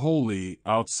lying wholly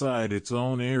outside its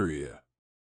own area.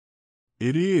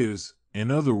 It is,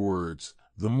 in other words,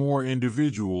 the more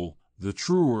individual, the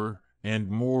truer, and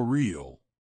more real.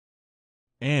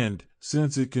 And,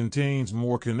 since it contains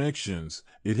more connections,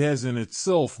 it has in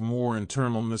itself more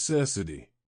internal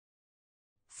necessity.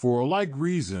 For a like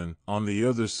reason, on the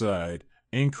other side,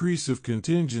 increase of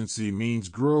contingency means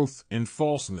growth in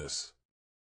falseness.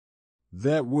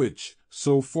 That which,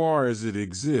 so far as it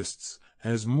exists,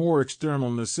 has more external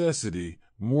necessity,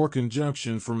 more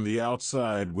conjunction from the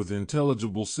outside with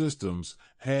intelligible systems,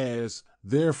 has,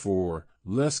 therefore,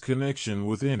 less connection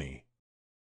with any.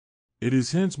 It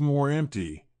is hence more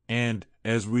empty, and,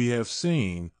 as we have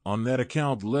seen, on that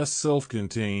account less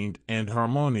self-contained and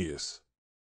harmonious.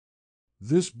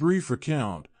 This brief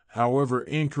account, however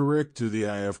incorrect to the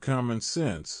eye of common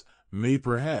sense, may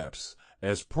perhaps,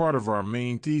 as part of our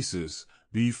main thesis,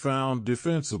 be found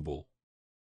defensible.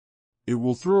 It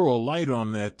will throw a light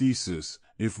on that thesis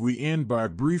if we end by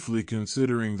briefly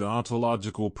considering the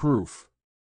ontological proof.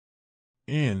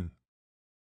 N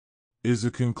is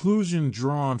a conclusion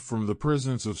drawn from the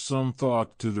presence of some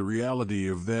thought to the reality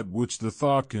of that which the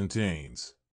thought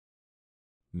contains.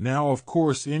 Now, of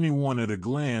course, anyone at a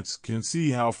glance can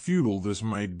see how futile this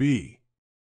might be.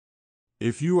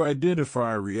 If you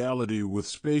identify reality with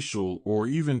spatial or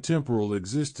even temporal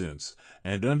existence,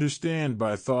 and understand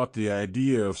by thought the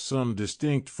idea of some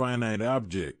distinct finite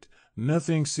object,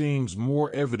 nothing seems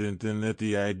more evident than that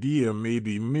the idea may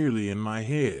be merely in my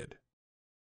head.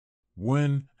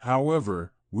 When,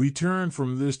 however, we turn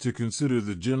from this to consider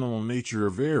the general nature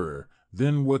of error,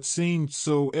 then what seemed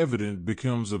so evident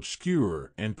becomes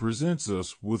obscure and presents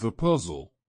us with a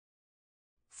puzzle.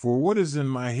 For what is in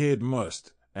my head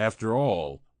must, after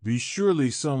all, be surely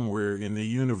somewhere in the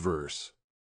universe.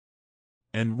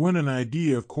 And when an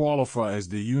idea qualifies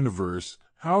the universe,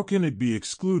 how can it be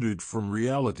excluded from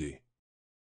reality?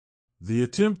 The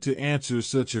attempt to answer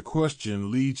such a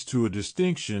question leads to a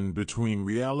distinction between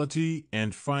reality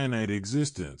and finite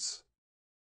existence.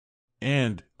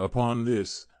 And, upon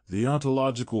this, the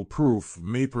ontological proof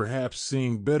may perhaps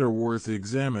seem better worth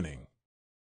examining.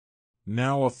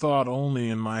 Now a thought only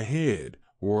in my head,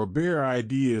 or a bare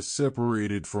idea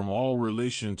separated from all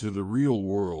relation to the real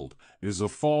world, is a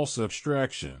false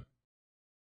abstraction.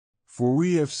 For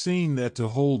we have seen that to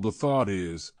hold the thought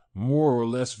is, more or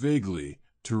less vaguely,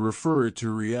 to refer it to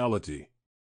reality.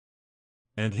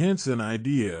 And hence an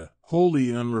idea,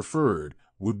 wholly unreferred,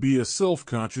 would be a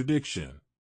self-contradiction.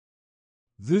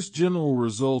 This general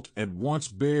result at once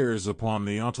bears upon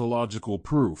the ontological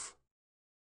proof.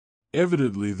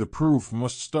 Evidently the proof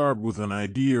must start with an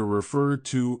idea referred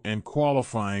to and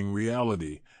qualifying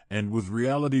reality, and with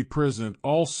reality present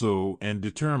also and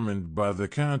determined by the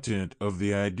content of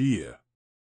the idea.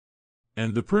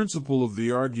 And the principle of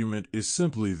the argument is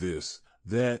simply this,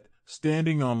 that,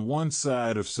 standing on one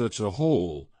side of such a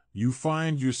whole, you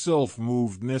find yourself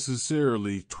moved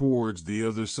necessarily towards the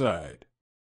other side.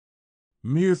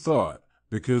 Mere thought,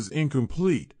 because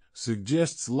incomplete,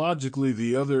 suggests logically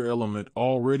the other element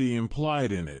already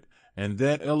implied in it, and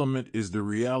that element is the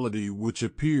reality which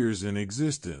appears in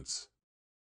existence.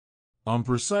 On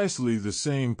precisely the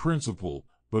same principle,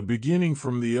 but beginning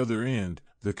from the other end,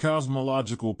 the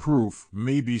cosmological proof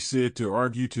may be said to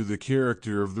argue to the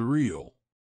character of the real.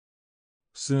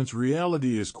 Since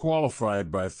reality is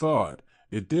qualified by thought,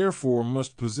 it therefore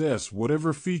must possess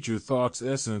whatever feature thought's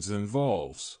essence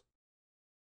involves.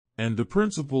 And the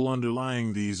principle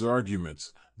underlying these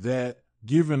arguments, that,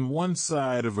 given one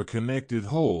side of a connected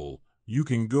whole, you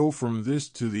can go from this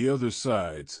to the other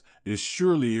sides, is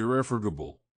surely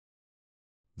irrefragable.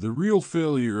 The real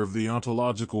failure of the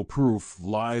ontological proof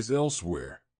lies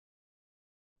elsewhere.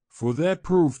 For that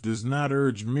proof does not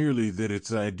urge merely that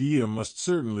its idea must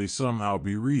certainly somehow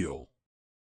be real.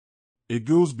 It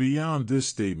goes beyond this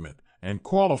statement and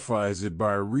qualifies it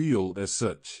by real as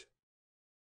such.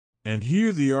 And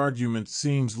here the argument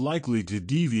seems likely to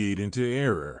deviate into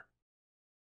error.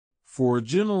 For a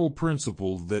general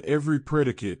principle that every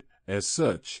predicate, as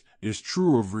such, is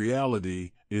true of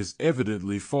reality is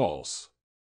evidently false.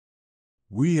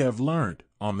 We have learnt,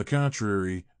 on the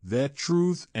contrary, that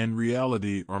truth and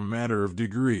reality are matter of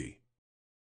degree.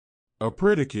 A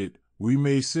predicate, we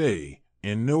may say,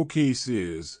 in no case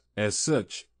is, as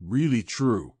such, really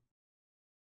true.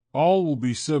 All will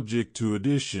be subject to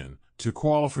addition, to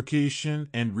qualification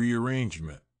and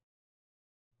rearrangement.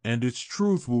 And its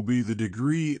truth will be the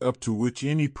degree up to which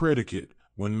any predicate,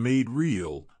 when made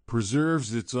real,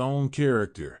 preserves its own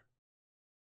character.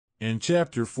 In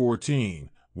Chapter 14,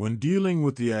 when dealing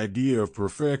with the idea of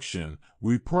perfection,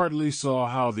 we partly saw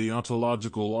how the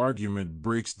ontological argument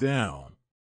breaks down.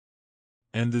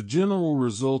 And the general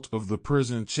result of the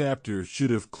present chapter should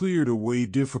have cleared away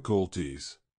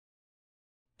difficulties.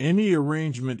 Any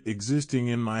arrangement existing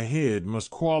in my head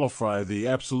must qualify the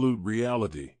absolute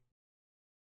reality.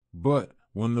 But,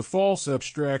 when the false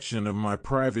abstraction of my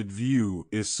private view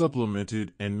is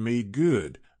supplemented and made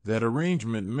good, that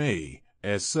arrangement may,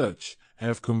 as such,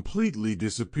 have completely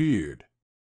disappeared.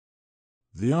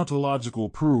 The ontological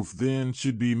proof then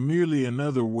should be merely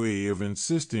another way of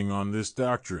insisting on this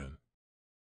doctrine.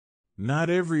 Not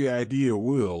every idea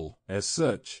will, as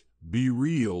such, be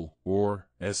real or,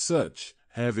 as such,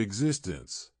 have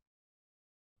existence.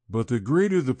 But the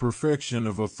greater the perfection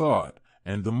of a thought,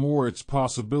 and the more its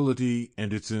possibility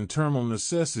and its internal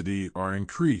necessity are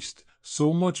increased,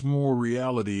 so much more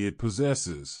reality it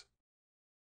possesses.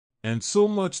 And so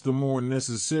much the more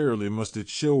necessarily must it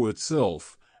show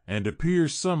itself, and appear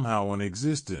somehow in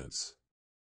existence.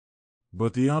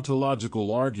 But the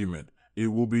ontological argument, it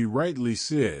will be rightly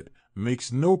said,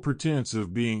 makes no pretense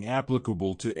of being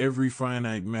applicable to every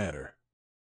finite matter.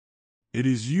 It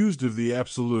is used of the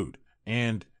absolute,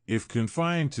 and, if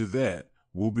confined to that,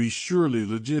 will be surely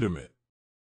legitimate.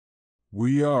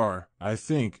 We are, I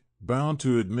think, bound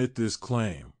to admit this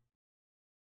claim.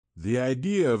 The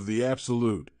idea of the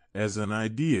absolute, as an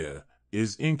idea,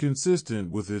 is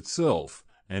inconsistent with itself,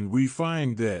 and we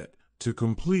find that, to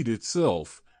complete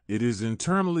itself, it is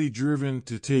internally driven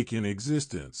to take in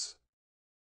existence.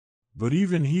 But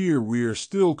even here we are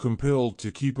still compelled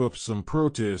to keep up some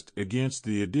protest against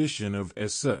the addition of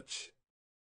as such.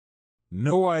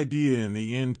 No idea in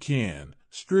the end can,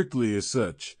 strictly as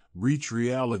such, reach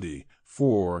reality,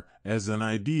 for, as an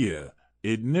idea,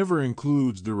 it never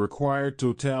includes the required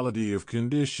totality of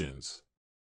conditions.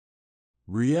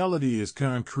 Reality is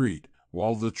concrete,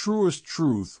 while the truest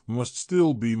truth must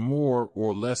still be more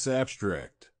or less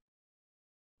abstract.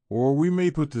 Or we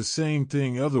may put the same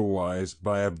thing otherwise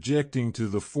by objecting to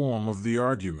the form of the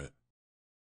argument.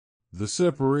 The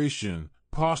separation,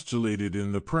 postulated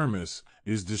in the premise,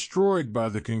 is destroyed by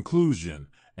the conclusion,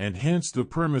 and hence the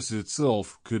premise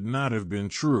itself could not have been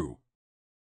true.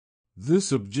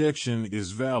 This objection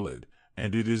is valid,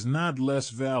 and it is not less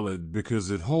valid because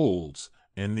it holds,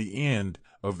 in the end,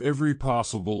 of every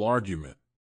possible argument.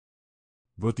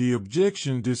 But the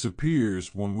objection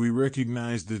disappears when we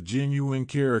recognize the genuine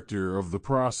character of the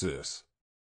process.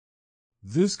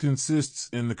 This consists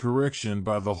in the correction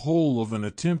by the whole of an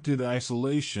attempted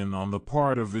isolation on the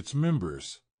part of its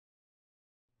members.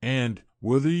 And,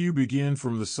 whether you begin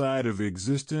from the side of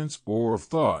existence or of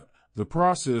thought, the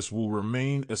process will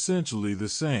remain essentially the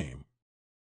same.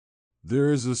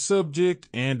 There is a subject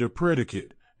and a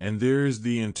predicate, and there is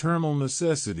the internal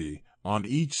necessity, on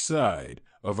each side,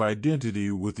 of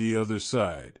identity with the other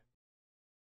side.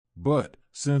 But,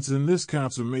 since in this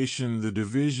consummation the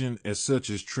division as such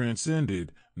is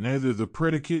transcended, neither the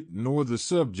predicate nor the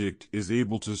subject is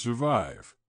able to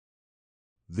survive.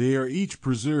 They are each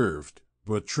preserved,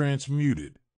 but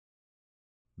transmuted.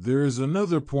 There is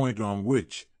another point on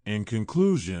which, in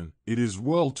conclusion, it is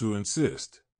well to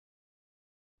insist.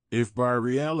 If by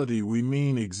reality we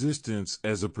mean existence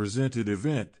as a presented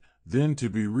event, then to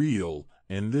be real,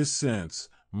 in this sense,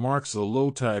 marks a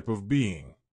low type of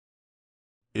being.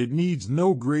 It needs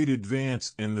no great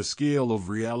advance in the scale of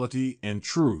reality and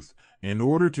truth, in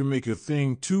order to make a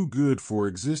thing too good for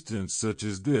existence such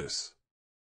as this.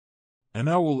 And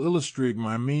I will illustrate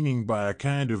my meaning by a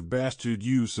kind of bastard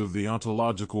use of the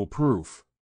ontological proof.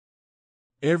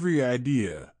 Every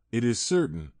idea, it is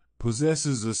certain,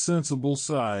 possesses a sensible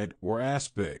side or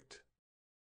aspect.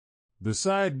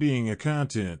 Beside being a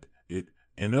content, it,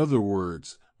 in other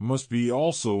words, must be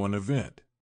also an event.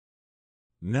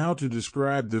 Now to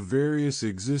describe the various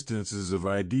existences of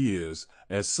ideas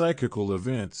as psychical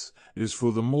events is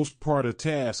for the most part a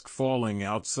task falling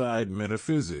outside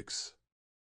metaphysics.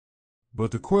 But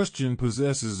the question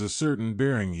possesses a certain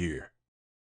bearing here.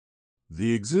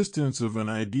 The existence of an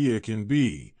idea can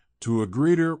be, to a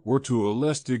greater or to a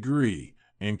less degree,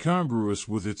 incongruous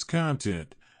with its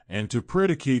content, and to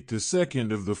predicate the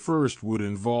second of the first would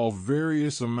involve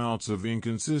various amounts of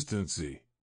inconsistency.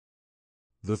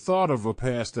 The thought of a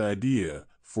past idea,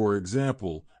 for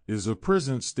example, is a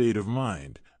present state of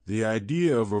mind. The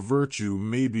idea of a virtue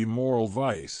may be moral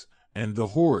vice, and the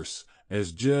horse,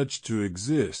 as judged to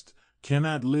exist,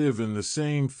 cannot live in the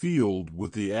same field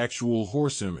with the actual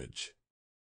horse image.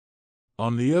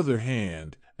 On the other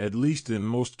hand, at least in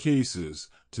most cases,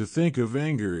 to think of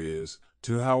anger is,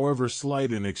 to however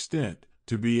slight an extent,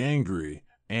 to be angry,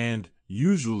 and,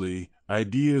 usually,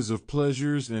 ideas of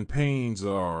pleasures and pains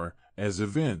are, as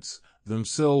events,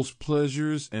 themselves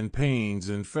pleasures and pains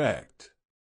in fact.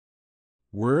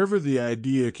 Wherever the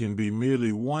idea can be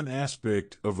merely one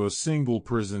aspect of a single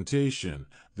presentation,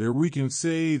 there we can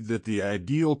say that the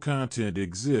ideal content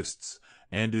exists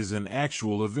and is an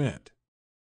actual event.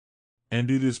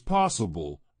 And it is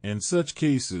possible, in such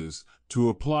cases, to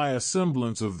apply a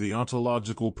semblance of the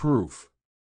ontological proof.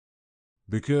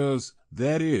 Because,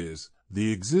 that is,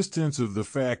 the existence of the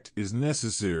fact is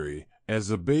necessary, as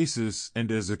a basis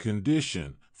and as a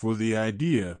condition, for the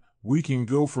idea, we can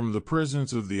go from the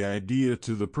presence of the idea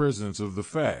to the presence of the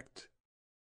fact.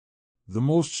 The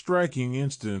most striking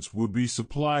instance would be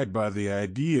supplied by the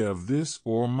idea of this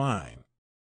or mine.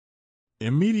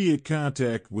 Immediate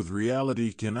contact with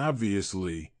reality can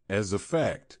obviously, as a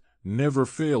fact, never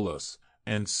fail us,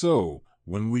 and so,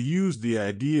 when we use the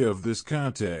idea of this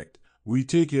contact, we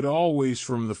take it always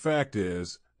from the fact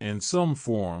as, in some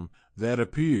form, that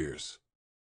appears.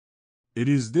 It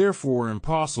is therefore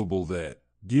impossible that,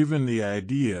 given the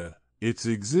idea, its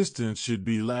existence should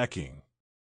be lacking.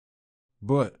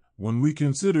 But, when we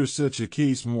consider such a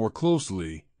case more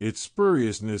closely, its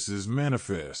spuriousness is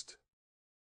manifest.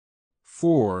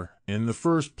 For, in the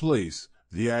first place,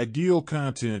 the ideal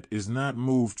content is not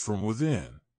moved from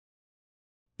within.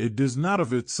 It does not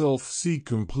of itself seek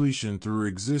completion through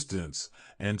existence,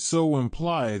 and so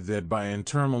imply that by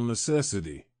internal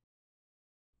necessity.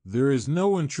 There is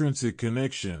no intrinsic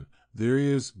connection, there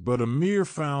is but a mere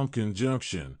found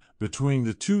conjunction between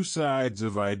the two sides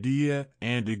of idea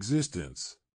and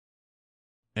existence.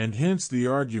 And hence the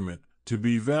argument, to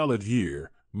be valid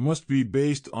here, must be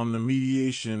based on the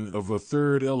mediation of a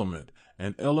third element,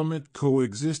 an element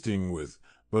coexisting with,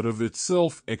 but of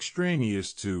itself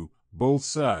extraneous to, both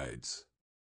sides.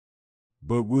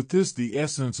 But with this the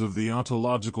essence of the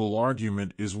ontological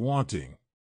argument is wanting.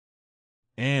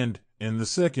 And, in the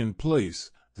second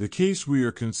place, the case we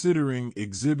are considering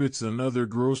exhibits another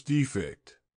gross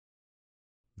defect.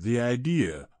 The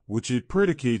idea, which it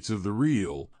predicates of the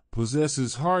real,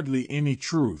 possesses hardly any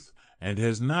truth, and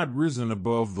has not risen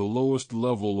above the lowest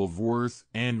level of worth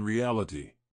and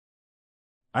reality.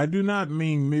 I do not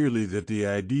mean merely that the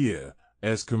idea,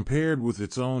 as compared with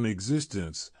its own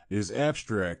existence, is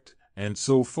abstract, and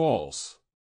so false.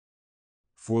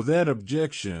 For that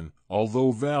objection,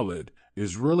 although valid,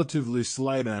 is relatively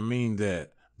slight. I mean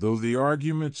that, though the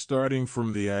argument starting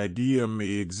from the idea may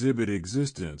exhibit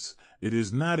existence, it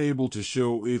is not able to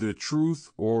show either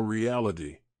truth or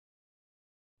reality.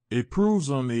 It proves,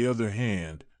 on the other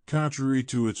hand, contrary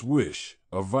to its wish,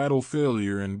 a vital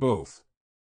failure in both.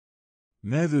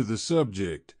 Neither the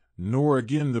subject, nor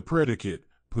again the predicate,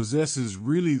 possesses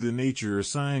really the nature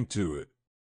assigned to it.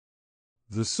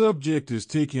 The subject is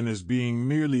taken as being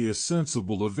merely a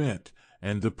sensible event,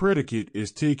 and the predicate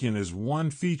is taken as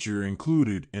one feature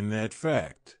included in that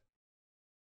fact.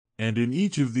 And in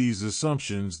each of these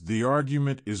assumptions the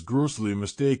argument is grossly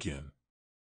mistaken.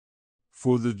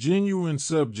 For the genuine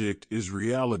subject is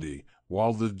reality,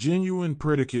 while the genuine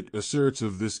predicate asserts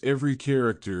of this every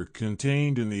character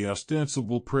contained in the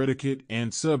ostensible predicate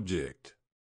and subject.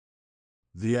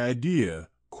 The idea,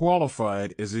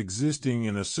 qualified as existing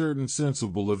in a certain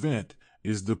sensible event,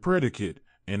 is the predicate,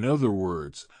 in other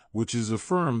words, which is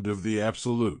affirmed of the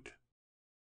absolute.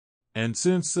 And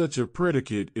since such a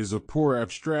predicate is a poor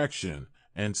abstraction,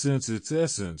 and since its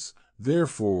essence,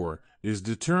 therefore, is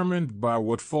determined by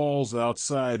what falls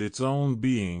outside its own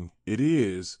being. It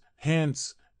is,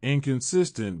 hence,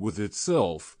 inconsistent with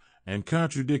itself and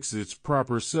contradicts its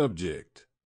proper subject.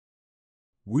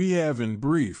 We have, in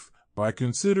brief, by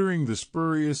considering the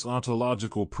spurious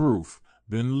ontological proof,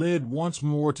 been led once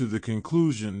more to the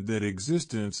conclusion that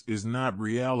existence is not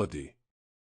reality.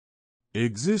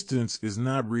 Existence is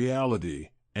not reality,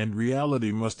 and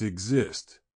reality must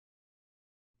exist.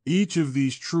 Each of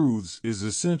these truths is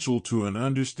essential to an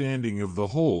understanding of the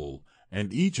whole,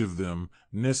 and each of them,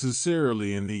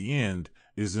 necessarily in the end,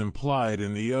 is implied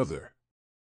in the other.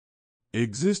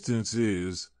 Existence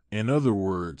is, in other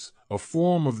words, a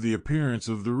form of the appearance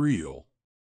of the real.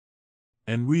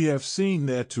 And we have seen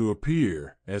that to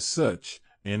appear, as such,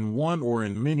 in one or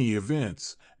in many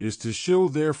events, is to show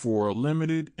therefore a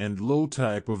limited and low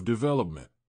type of development.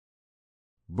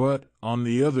 But, on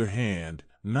the other hand,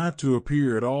 not to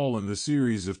appear at all in the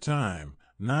series of time,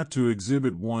 not to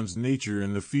exhibit one's nature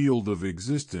in the field of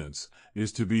existence,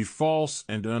 is to be false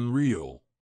and unreal.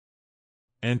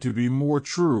 And to be more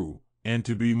true, and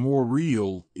to be more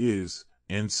real, is,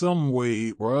 in some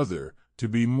way or other, to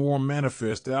be more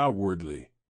manifest outwardly.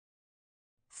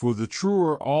 For the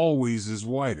truer always is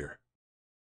whiter.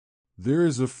 There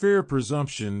is a fair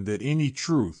presumption that any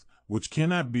truth, which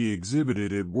cannot be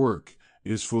exhibited at work,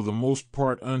 is for the most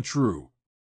part untrue.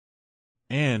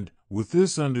 And, with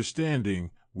this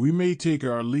understanding, we may take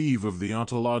our leave of the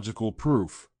ontological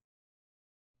proof.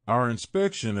 Our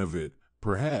inspection of it,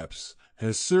 perhaps,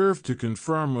 has served to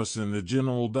confirm us in the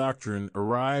general doctrine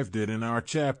arrived at in our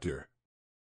chapter.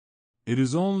 It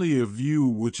is only a view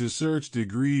which asserts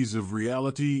degrees of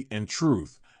reality and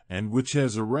truth, and which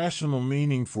has a rational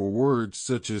meaning for words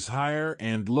such as higher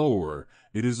and lower.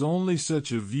 It is only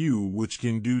such a view which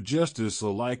can do justice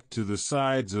alike to the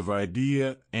sides of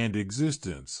idea and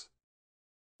existence.